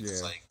feel like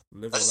it's like,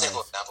 let's say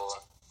for example,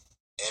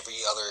 every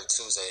other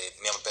Tuesday,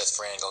 me and my best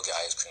friend go get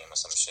ice cream or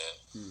some shit.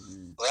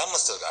 Mm-hmm. Like, I'm gonna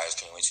still get ice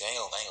cream with you. I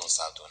ain't gonna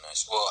stop doing that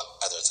shit. Well,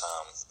 at the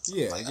time.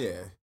 Yeah, like,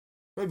 yeah.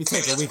 Maybe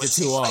take a week or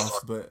two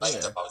off, but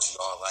yeah. About you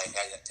all, like,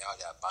 I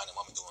got binding.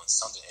 I'm doing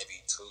something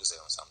every Tuesday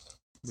or something.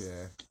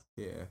 Yeah.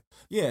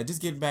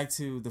 Just getting back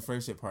to the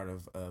friendship part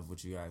of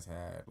what you guys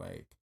had,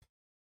 like,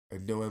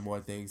 and doing more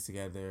things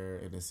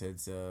together in the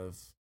sense of,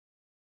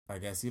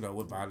 I guess, you know,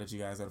 what bonded you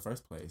guys in the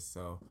first place.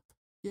 So,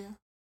 yeah.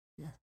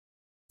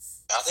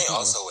 I think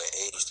also with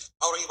age.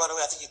 How old are you, by the way?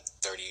 I think you're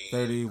 30.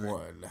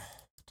 31.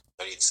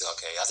 32,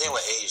 okay. I think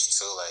with age,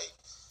 too, like,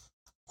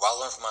 what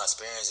I learned from my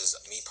experience is,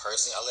 me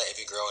personally, I let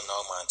every girl know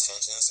my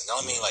intentions. And I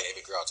don't mean, like,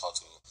 every girl I talk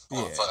to.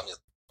 I'm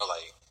just,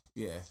 like,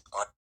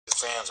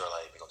 friends are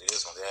like, we're gonna do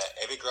this, we're gonna do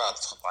that. Every girl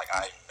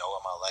I know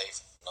in my life,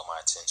 know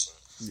my intention.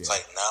 It's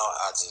like, now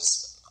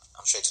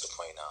I'm straight to the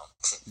point now.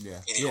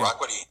 Either you rock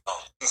with it, you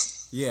don't.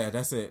 Yeah,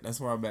 that's it. That's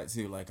where I'm at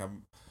too. Like,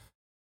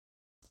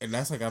 and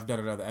that's like, I've done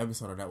another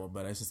episode on that one,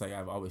 but it's just like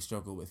I've always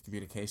struggled with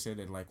communication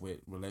and like with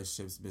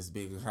relationships just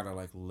being kind of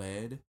like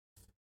led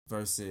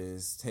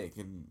versus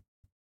taking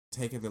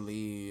the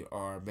lead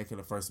or making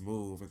the first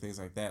move and things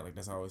like that. Like,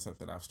 that's always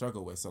something I've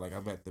struggled with. So like,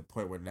 I'm at the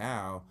point where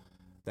now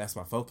that's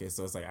my focus.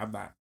 So it's like,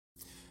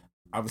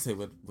 I would say,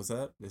 what's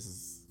up? This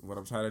is what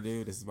I'm trying to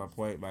do. This is my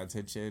point, my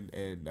intention,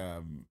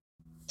 and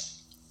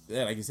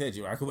yeah, like you said,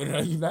 you rock with it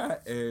or you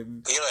not, and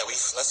yeah, like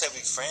let's say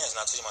we friends,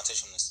 and I told you my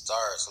intention from the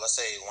start. So let's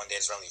say one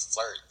day it's randomly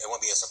flirt, it won't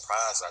be a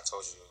surprise that I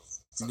told you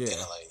from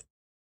dinner, like,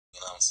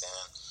 you know what I'm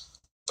saying?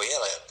 But yeah,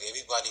 like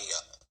everybody,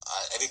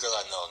 every girl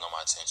I know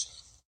my intention.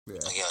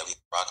 Yeah, like, yeah, we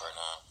rock right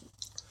now.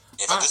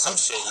 If I do some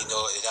shit, you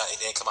know, it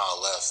didn't come out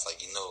left,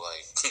 like, you know,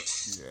 like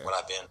what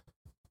I've been.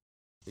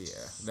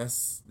 Yeah,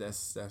 that's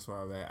where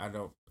I'm at. I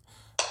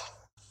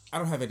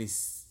don't have any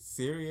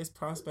serious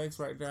prospects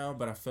right now,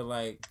 but I feel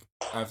like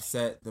I've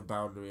set the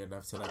boundary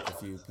enough to like a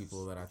few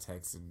people that I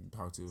text and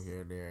talk to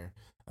here and there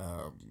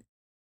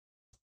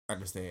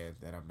understand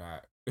that I'm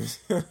not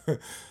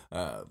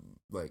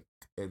like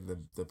in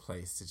the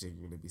place to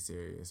genuinely be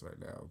serious right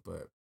now.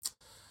 But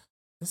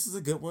this is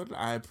a good one.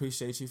 I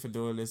appreciate you for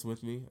doing this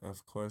with me.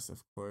 Of course. It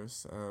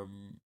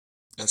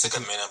took a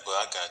minute, but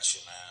I got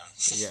you, man.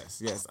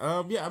 Yes.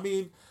 Yeah, I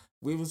mean,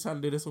 we was trying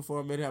to do this one for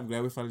a minute. I'm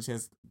glad we finally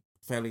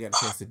got a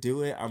chance to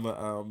do it.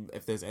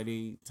 If there's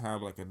any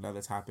time like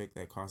another topic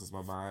that crosses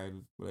my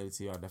mind related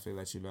to you, I'll definitely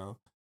let you know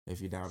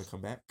if you're down to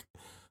come back.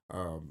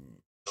 Sure,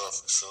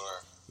 for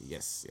sure.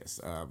 Yes.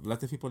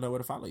 Let the people know where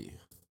to follow you.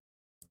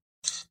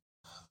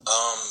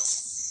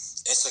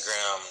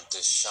 Instagram,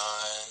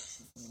 Deshaun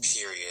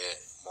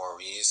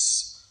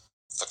Maurice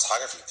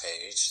photography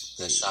page.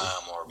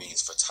 Deshaun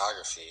Maurice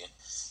photography.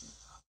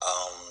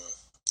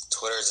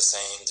 Twitter is the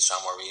same,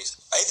 Deshaun Maurice.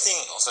 Everything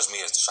on social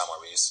media is Deshaun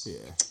Maurice.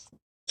 Yeah.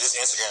 This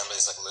Instagram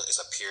is like, it's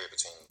a period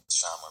between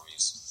Deshaun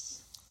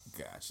Maurice.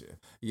 Gotcha.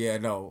 Yeah,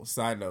 no,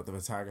 side note, the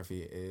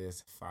photography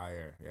is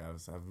fire. Yeah,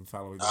 I've been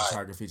following the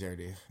photography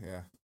journey.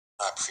 Yeah.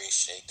 I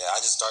appreciate that. I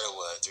just started,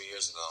 3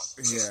 years ago?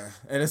 Yeah.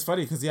 And it's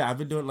funny because, I've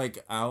been doing,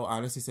 like, I'll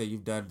honestly say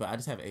you've done, but I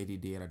just have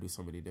ADD and I do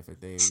so many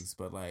different things.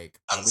 But, like,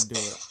 I've been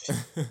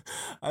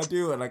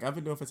doing, I've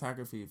been doing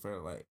photography for,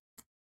 like,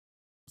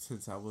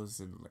 since I was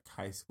in, like,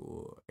 high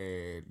school.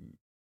 And,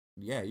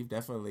 yeah, you've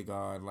definitely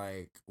gone,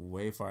 like,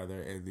 way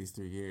farther in these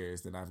 3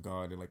 years than I've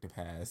gone in, like, the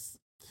past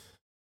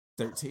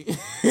 13.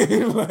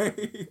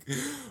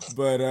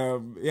 But,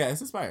 yeah,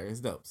 it's inspiring. It's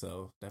dope.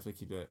 So,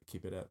 definitely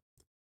keep it up.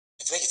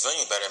 If you make you feel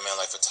any better, man,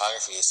 like,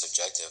 photography is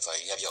subjective.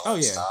 Like, you have your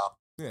own style.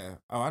 Yeah.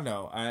 Oh, I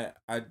know.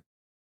 I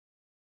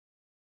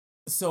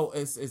so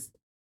it's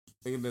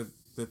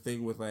the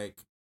thing with, like,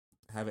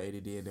 having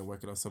ADD and then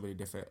working on so many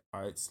different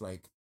arts,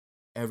 like,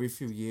 every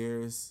few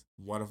years,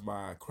 one of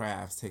my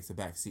crafts takes a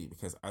back seat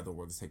because other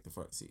ones take the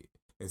front seat,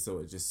 and so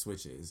it just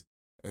switches.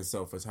 And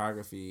so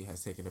photography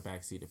has taken a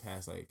back seat the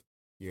past like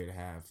year and a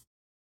half,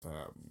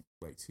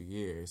 like 2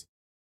 years.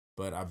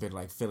 But I've been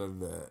like feeling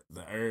the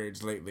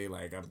urge lately.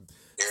 Like I'm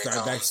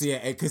starting back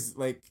seeing because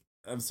like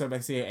I'm starting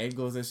back seeing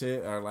angles and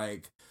shit, or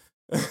like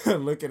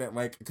looking at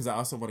like because I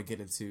also want to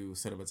get into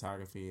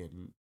cinematography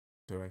and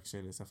direction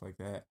and stuff like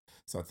that.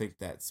 So I think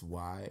that's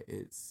why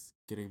it's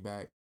getting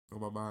back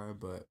on my mind.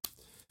 But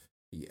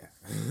yeah,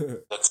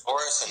 The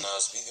Taurus and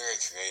us, we very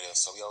creative,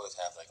 so we always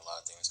have like a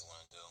lot of things we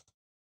want to do.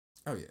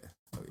 oh yeah.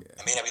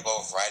 I mean, that we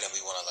both write and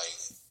we want to like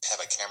have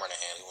a camera in our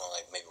hand. We want to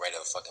like maybe write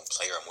a fucking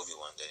play or a movie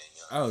one day.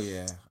 You know? Oh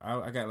yeah,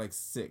 I got like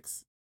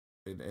 6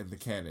 in the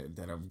canon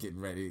that I'm getting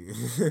ready.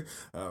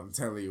 I'm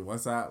telling you,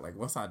 once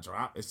I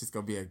drop, it's just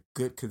gonna be a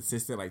good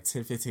consistent like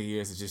 10-15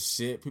 years of just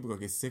shit. People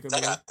gonna get sick of me.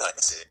 I got like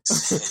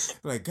 6.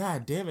 Like,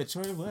 God damn it,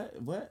 Troy,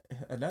 what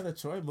another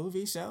Troy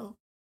movie show?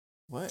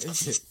 What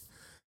is it?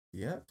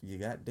 Yep, you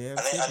got damn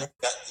I think sick.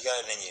 you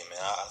got it in you, man.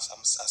 I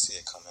see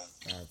it coming.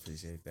 I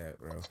appreciate that,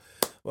 bro.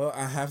 Well,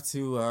 I have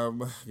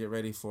to get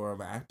ready for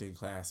my acting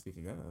class.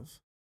 Speaking of,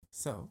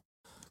 so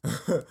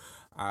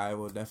I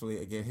will definitely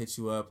again hit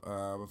you up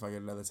if I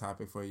get another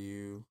topic for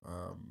you.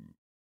 I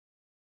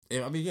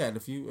mean, yeah, and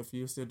if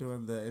you're still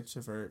doing the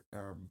introvert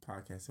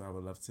podcast, so I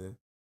would love to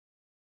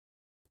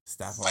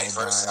stop on by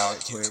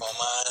quick,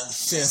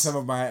 share some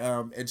of my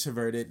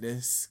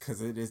introvertedness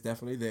because it is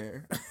definitely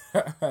there.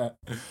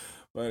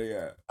 But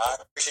yeah, I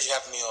appreciate you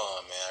having me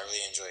on, man. I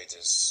really enjoyed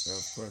this.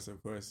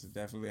 Of course,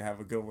 definitely have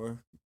a good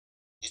one.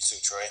 You too,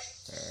 Troy.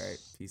 All right,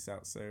 peace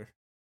out, sir.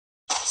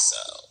 Peace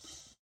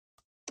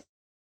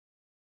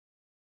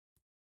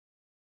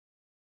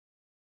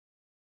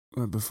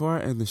out. Before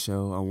I end the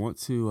show, I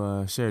want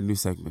to share a new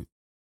segment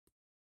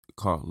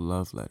called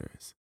Love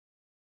Letters.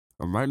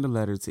 I'm writing a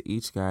letter to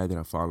each guy that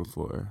I've fallen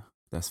for.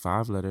 That's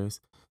 5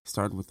 letters,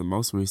 starting with the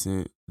most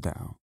recent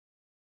down.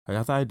 I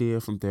got the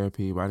idea from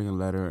therapy, writing a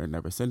letter and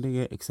never sending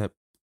it, except,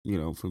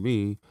 for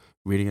me,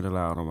 reading it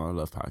aloud on my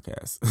Love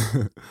podcast.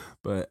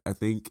 But I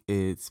think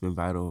it's been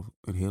vital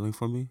and healing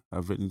for me.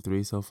 I've written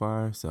 3 so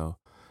far, so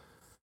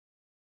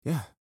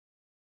yeah.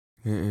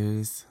 Here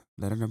is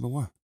letter number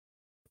 1.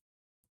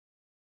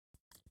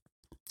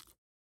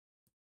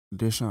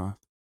 Dear Sean,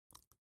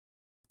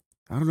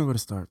 I don't know where to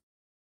start.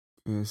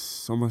 There's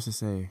so much to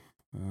say.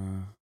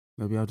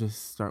 Maybe I'll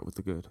just start with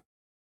the good.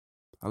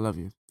 I love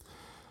you.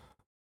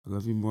 I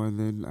love you more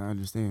than I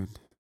understand.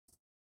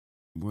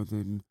 More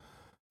than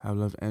I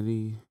love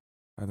any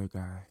other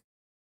guy.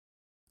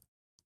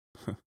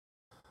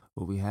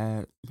 What we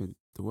had meant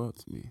the world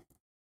to me.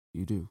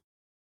 You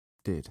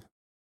did.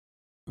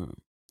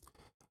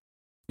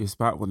 Your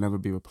spot will never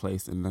be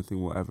replaced and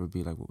nothing will ever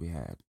be like what we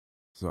had.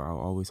 So I'll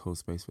always hold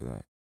space for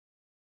that.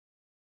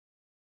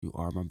 You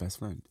are my best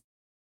friend.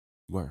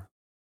 Were.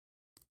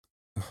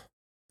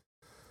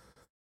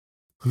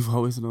 We've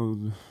always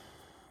known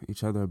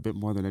each other a bit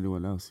more than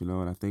anyone else, and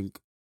I think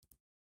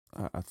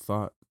I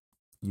thought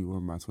you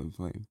were my twin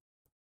flame.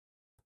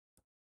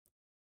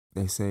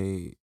 They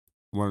say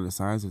one of the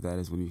signs of that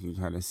is when you can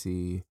kind of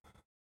see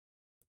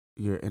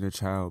your inner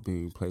child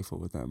being playful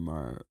with them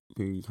or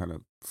being kind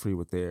of free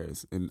with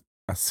theirs. And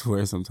I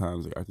swear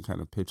sometimes I can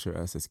kind of picture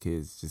us as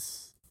kids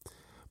just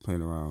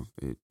playing around.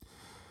 It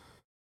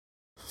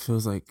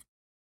feels like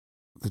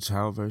the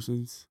child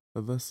versions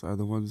of us are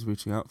the ones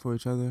reaching out for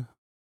each other,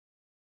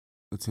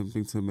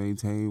 attempting to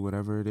maintain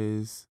whatever it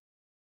is,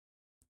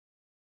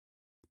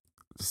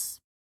 just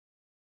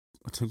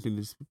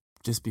attempting to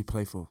just be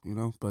playful,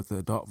 but the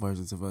adult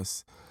versions of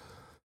us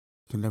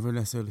can never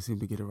necessarily seem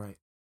to get it right.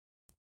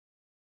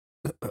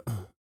 I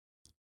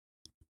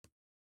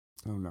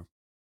don't know.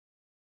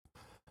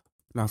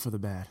 Now for the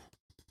bad.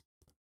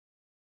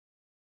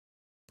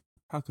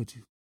 How could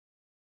you?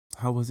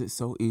 How was it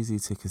so easy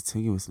to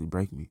continuously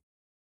break me,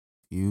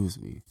 use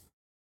me?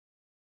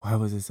 Why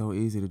was it so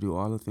easy to do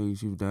all the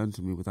things you've done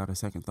to me without a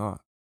second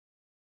thought?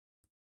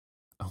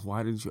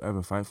 Why didn't you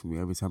ever fight for me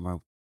every time I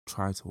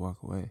tried to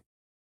walk away?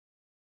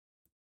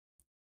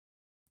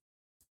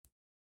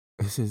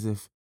 It's as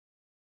if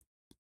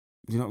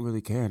you don't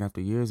really care, and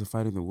after years of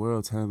fighting the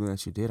world telling me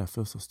that you did, I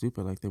feel so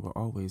stupid, like they were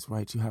always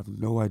right. You have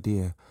no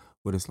idea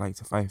what it's like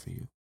to fight for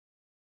you.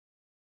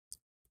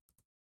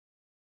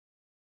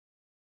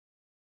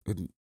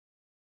 And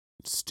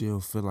still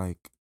feel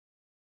like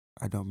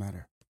I don't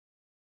matter.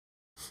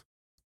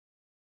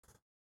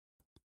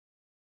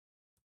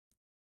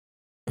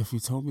 If you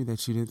told me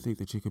that you didn't think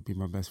that you could be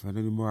my best friend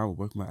anymore, I would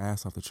work my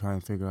ass off to try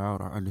and figure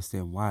out or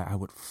understand why. I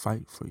would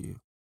fight for you.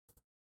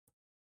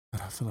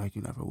 But I feel like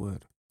you never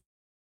would.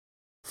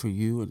 For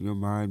you and your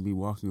mind, me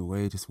walking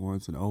away just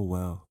once and oh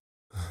well.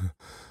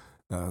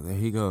 There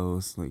he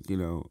goes. Like, it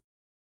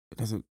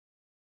doesn't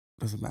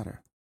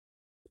matter.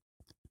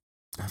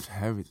 After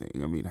everything,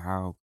 I mean,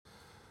 how...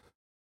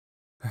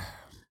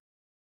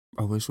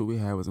 I wish what we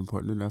had was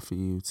important enough for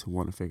you to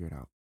want to figure it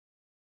out.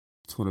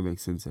 To want to make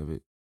sense of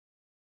it.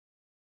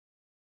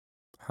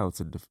 How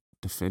to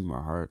defend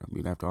my heart. I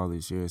mean, after all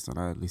these years, don't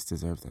I at least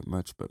deserve that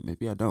much? But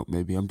maybe I don't.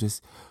 Maybe I'm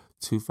just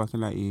too fucking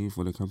naive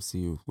when it comes to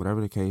you.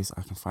 Whatever the case,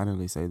 I can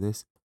finally say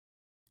this.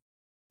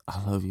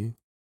 I love you,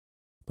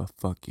 but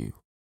fuck you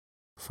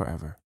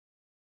forever.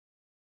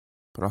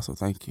 But also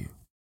thank you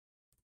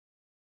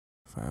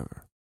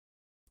forever.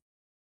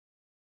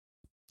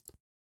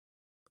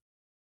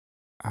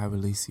 I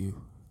release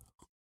you,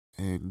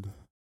 and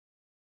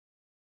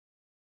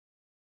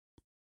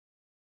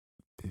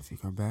if you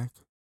come back,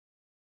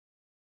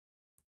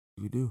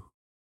 you do.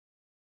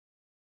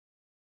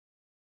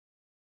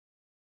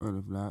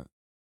 And if not,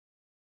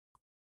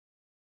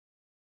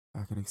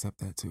 I can accept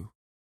that too.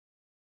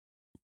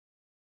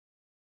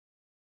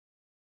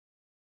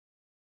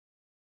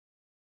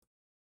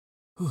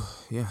 Whew,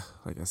 yeah,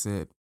 like I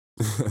said,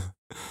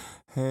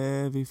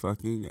 heavy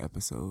fucking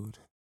episode.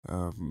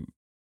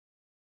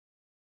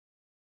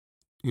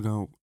 You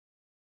know,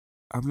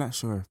 I'm not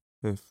sure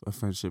if a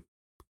friendship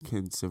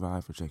can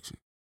survive rejection.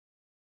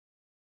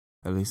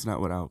 At least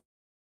not without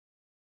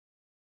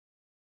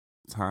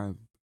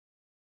time,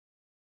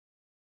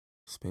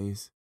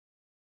 space.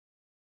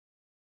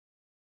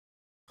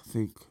 I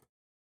think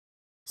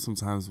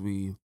sometimes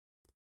we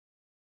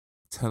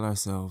tell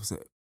ourselves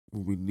that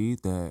when we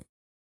need that,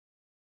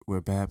 we're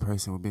a bad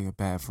person, we're being a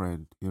bad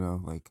friend, you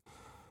know, like,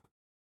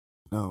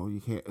 no,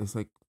 you can't. It's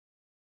like,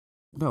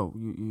 no,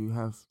 you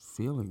have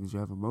feelings, you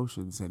have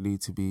emotions that need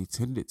to be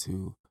tended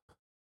to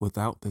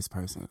without this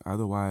person.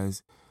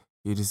 Otherwise,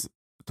 you're just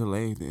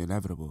delaying the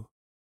inevitable,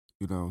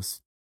 you know,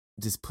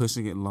 just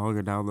pushing it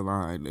longer down the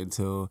line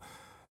until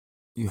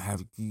you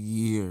have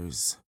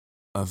years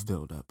of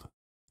buildup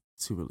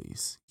to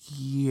release,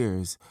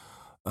 years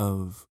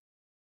of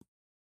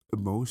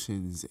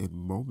emotions and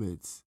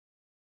moments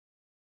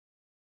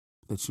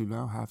that you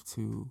now have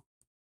to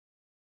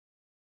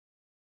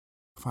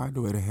find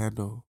a way to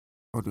handle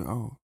on your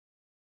own.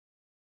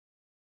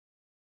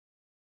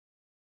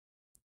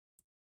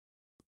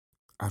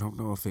 I don't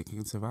know if it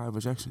can survive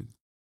rejection.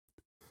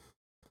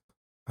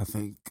 I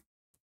think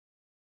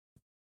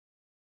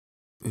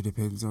it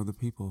depends on the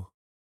people.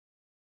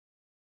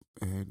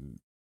 And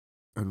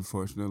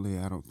unfortunately,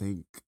 I don't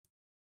think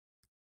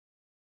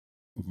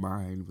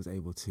mine was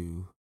able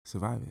to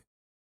survive it.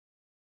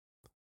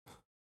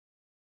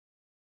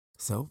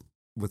 So,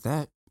 with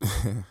that,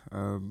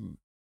 don't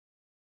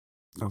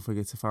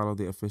forget to follow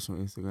the official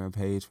Instagram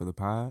page for the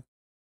pod.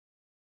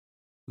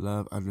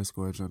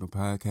 Love_Journal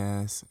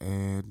Podcast.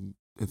 And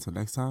until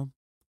next time,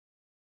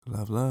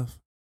 love.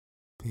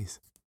 Peace.